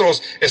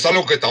nosotros. Es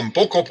algo que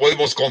tampoco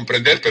podemos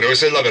comprender, pero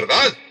esa es la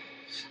verdad.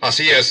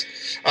 Así es.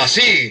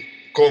 Así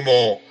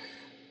como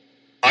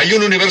hay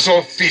un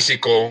universo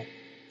físico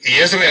y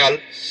es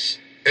real,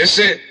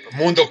 ese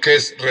mundo que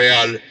es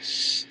real,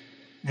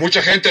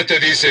 mucha gente te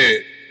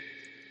dice,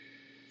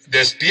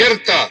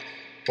 despierta,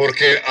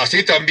 porque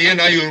así también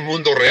hay un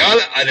mundo real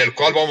en el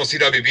cual vamos a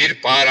ir a vivir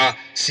para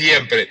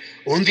siempre.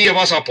 Un día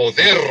vas a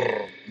poder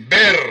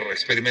ver,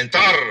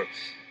 experimentar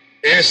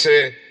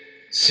ese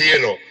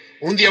cielo.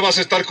 Un día vas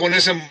a estar con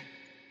ese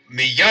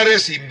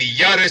millares y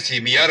millares y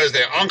millares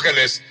de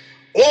ángeles,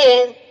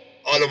 o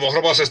a lo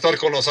mejor vas a estar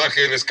con los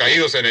ángeles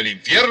caídos en el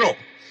infierno,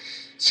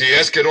 si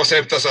es que no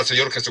aceptas al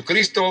Señor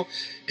Jesucristo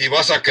y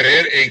vas a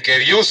creer en que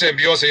Dios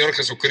envió al Señor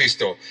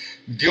Jesucristo.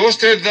 Dios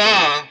te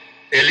da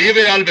el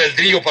libre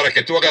albedrío para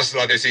que tú hagas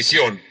la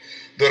decisión.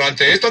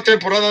 Durante esta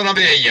temporada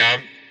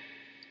navideña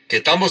que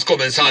estamos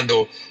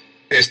comenzando,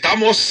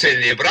 estamos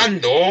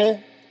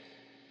celebrando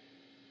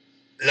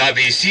la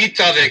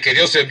visita de que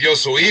Dios envió a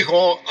su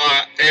Hijo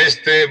a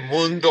este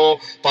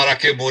mundo para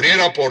que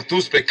muriera por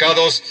tus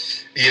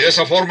pecados y de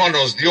esa forma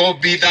nos dio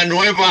vida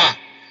nueva,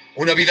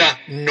 una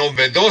vida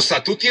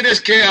novedosa. Tú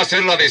tienes que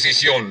hacer la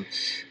decisión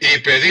y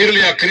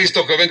pedirle a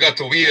Cristo que venga a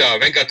tu vida,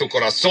 venga a tu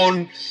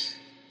corazón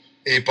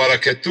y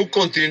para que tú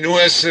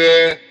continúes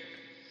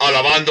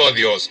alabando a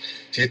Dios.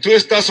 Si tú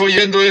estás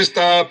oyendo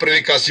esta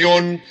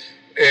predicación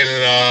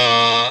en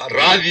la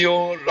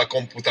radio, la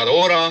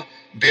computadora,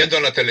 viendo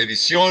en la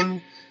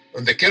televisión,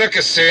 donde quiera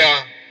que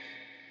sea,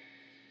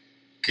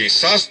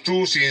 quizás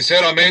tú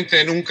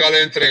sinceramente nunca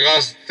le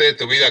entregaste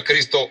tu vida a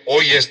Cristo,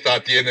 hoy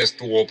tienes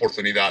tu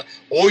oportunidad.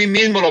 Hoy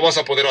mismo lo vas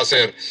a poder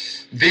hacer.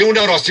 Di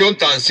una oración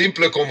tan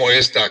simple como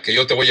esta, que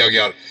yo te voy a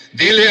guiar.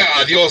 Dile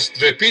a Dios,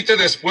 repite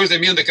después de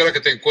mí donde quiera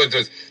que te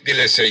encuentres.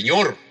 Dile,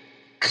 Señor,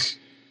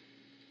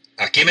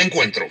 aquí me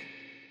encuentro.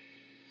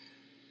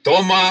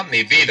 Toma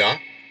mi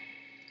vida.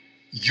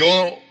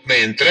 Yo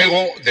me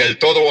entrego del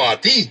todo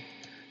a ti.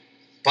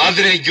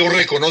 Padre, yo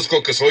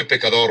reconozco que soy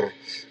pecador.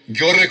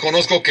 Yo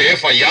reconozco que he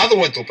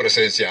fallado en tu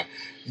presencia.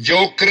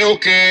 Yo creo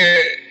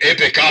que he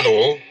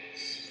pecado.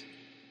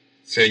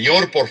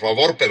 Señor, por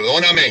favor,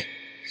 perdóname.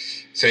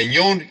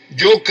 Señor,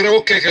 yo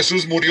creo que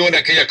Jesús murió en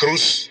aquella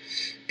cruz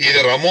y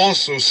derramó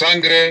su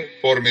sangre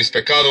por mis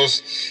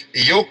pecados.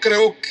 Y yo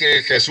creo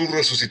que Jesús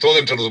resucitó de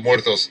entre los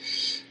muertos.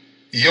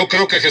 Y yo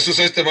creo que Jesús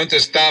en este momento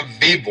está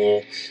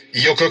vivo. Y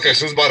yo creo que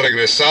Jesús va a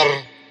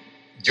regresar.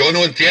 Yo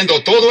no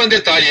entiendo todo en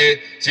detalle,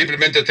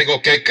 simplemente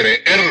tengo que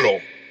creerlo.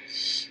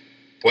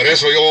 Por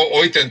eso yo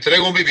hoy te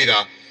entrego mi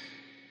vida.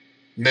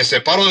 Me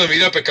separo de mi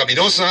vida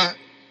pecaminosa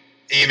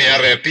y me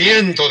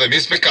arrepiento de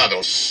mis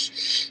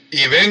pecados.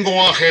 Y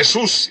vengo a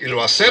Jesús y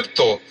lo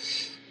acepto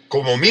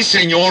como mi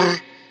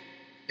Señor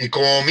y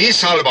como mi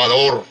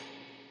Salvador.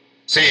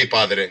 Sí,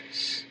 Padre,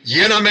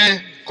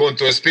 lléname con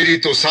tu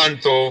Espíritu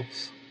Santo,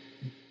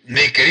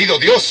 mi querido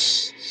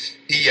Dios,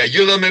 y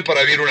ayúdame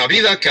para vivir una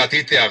vida que a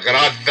ti te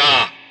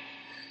agrada.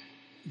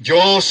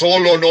 Yo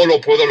solo no lo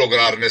puedo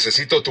lograr,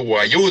 necesito tu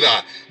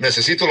ayuda,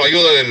 necesito la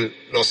ayuda de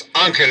los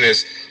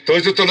ángeles. Todo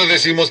esto lo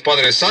decimos,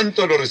 Padre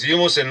Santo, lo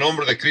recibimos en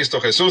nombre de Cristo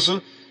Jesús.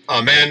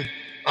 Amén,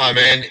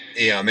 amén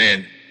y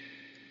amén.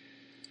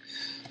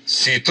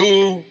 Si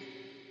tú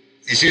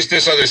hiciste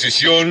esa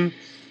decisión,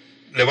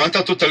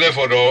 levanta tu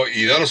teléfono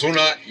y danos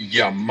una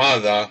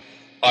llamada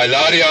al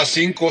área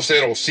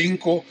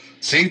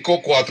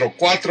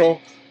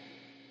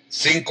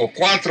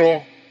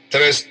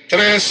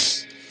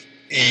 505-544-5433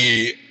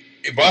 y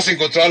vas a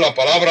encontrar la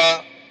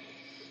palabra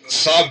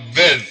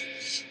Sabed.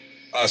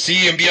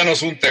 Así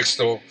envíanos un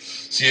texto.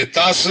 Si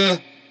estás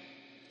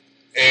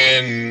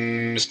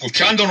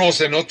escuchándonos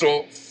en otra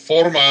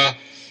forma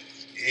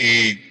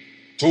y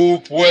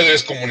tú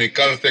puedes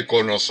comunicarte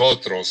con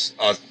nosotros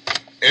a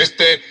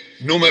este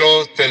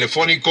número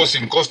telefónico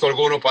sin costo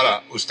alguno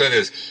para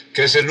ustedes,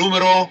 que es el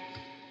número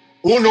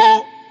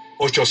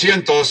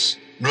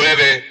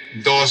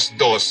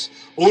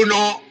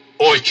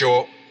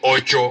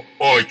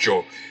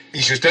 1-800-922-1888.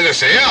 Y si usted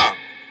desea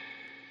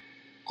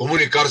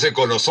comunicarse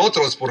con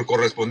nosotros por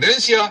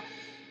correspondencia,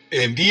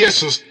 envíe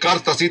sus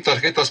cartas y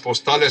tarjetas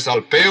postales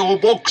al P.O.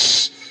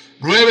 Box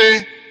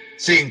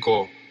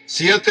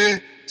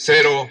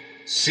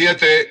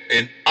 95707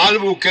 en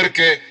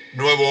Albuquerque,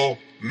 Nuevo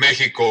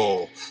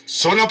México.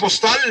 Zona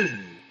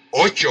postal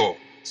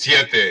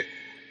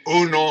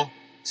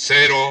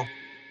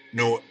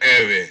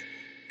 87109.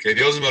 Que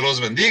Dios me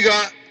los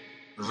bendiga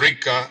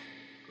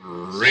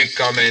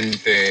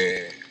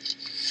ricamente.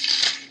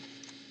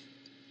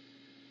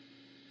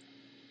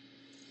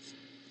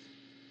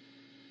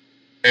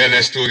 El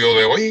estudio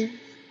de hoy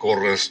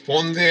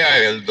corresponde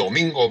al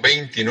domingo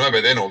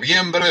 29 de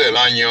noviembre del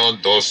año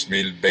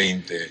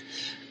 2020.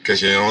 Que el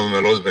Señor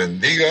me los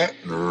bendiga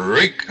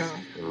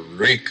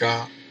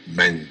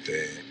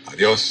ricamente.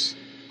 Adiós,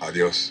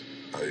 adiós,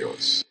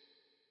 adiós.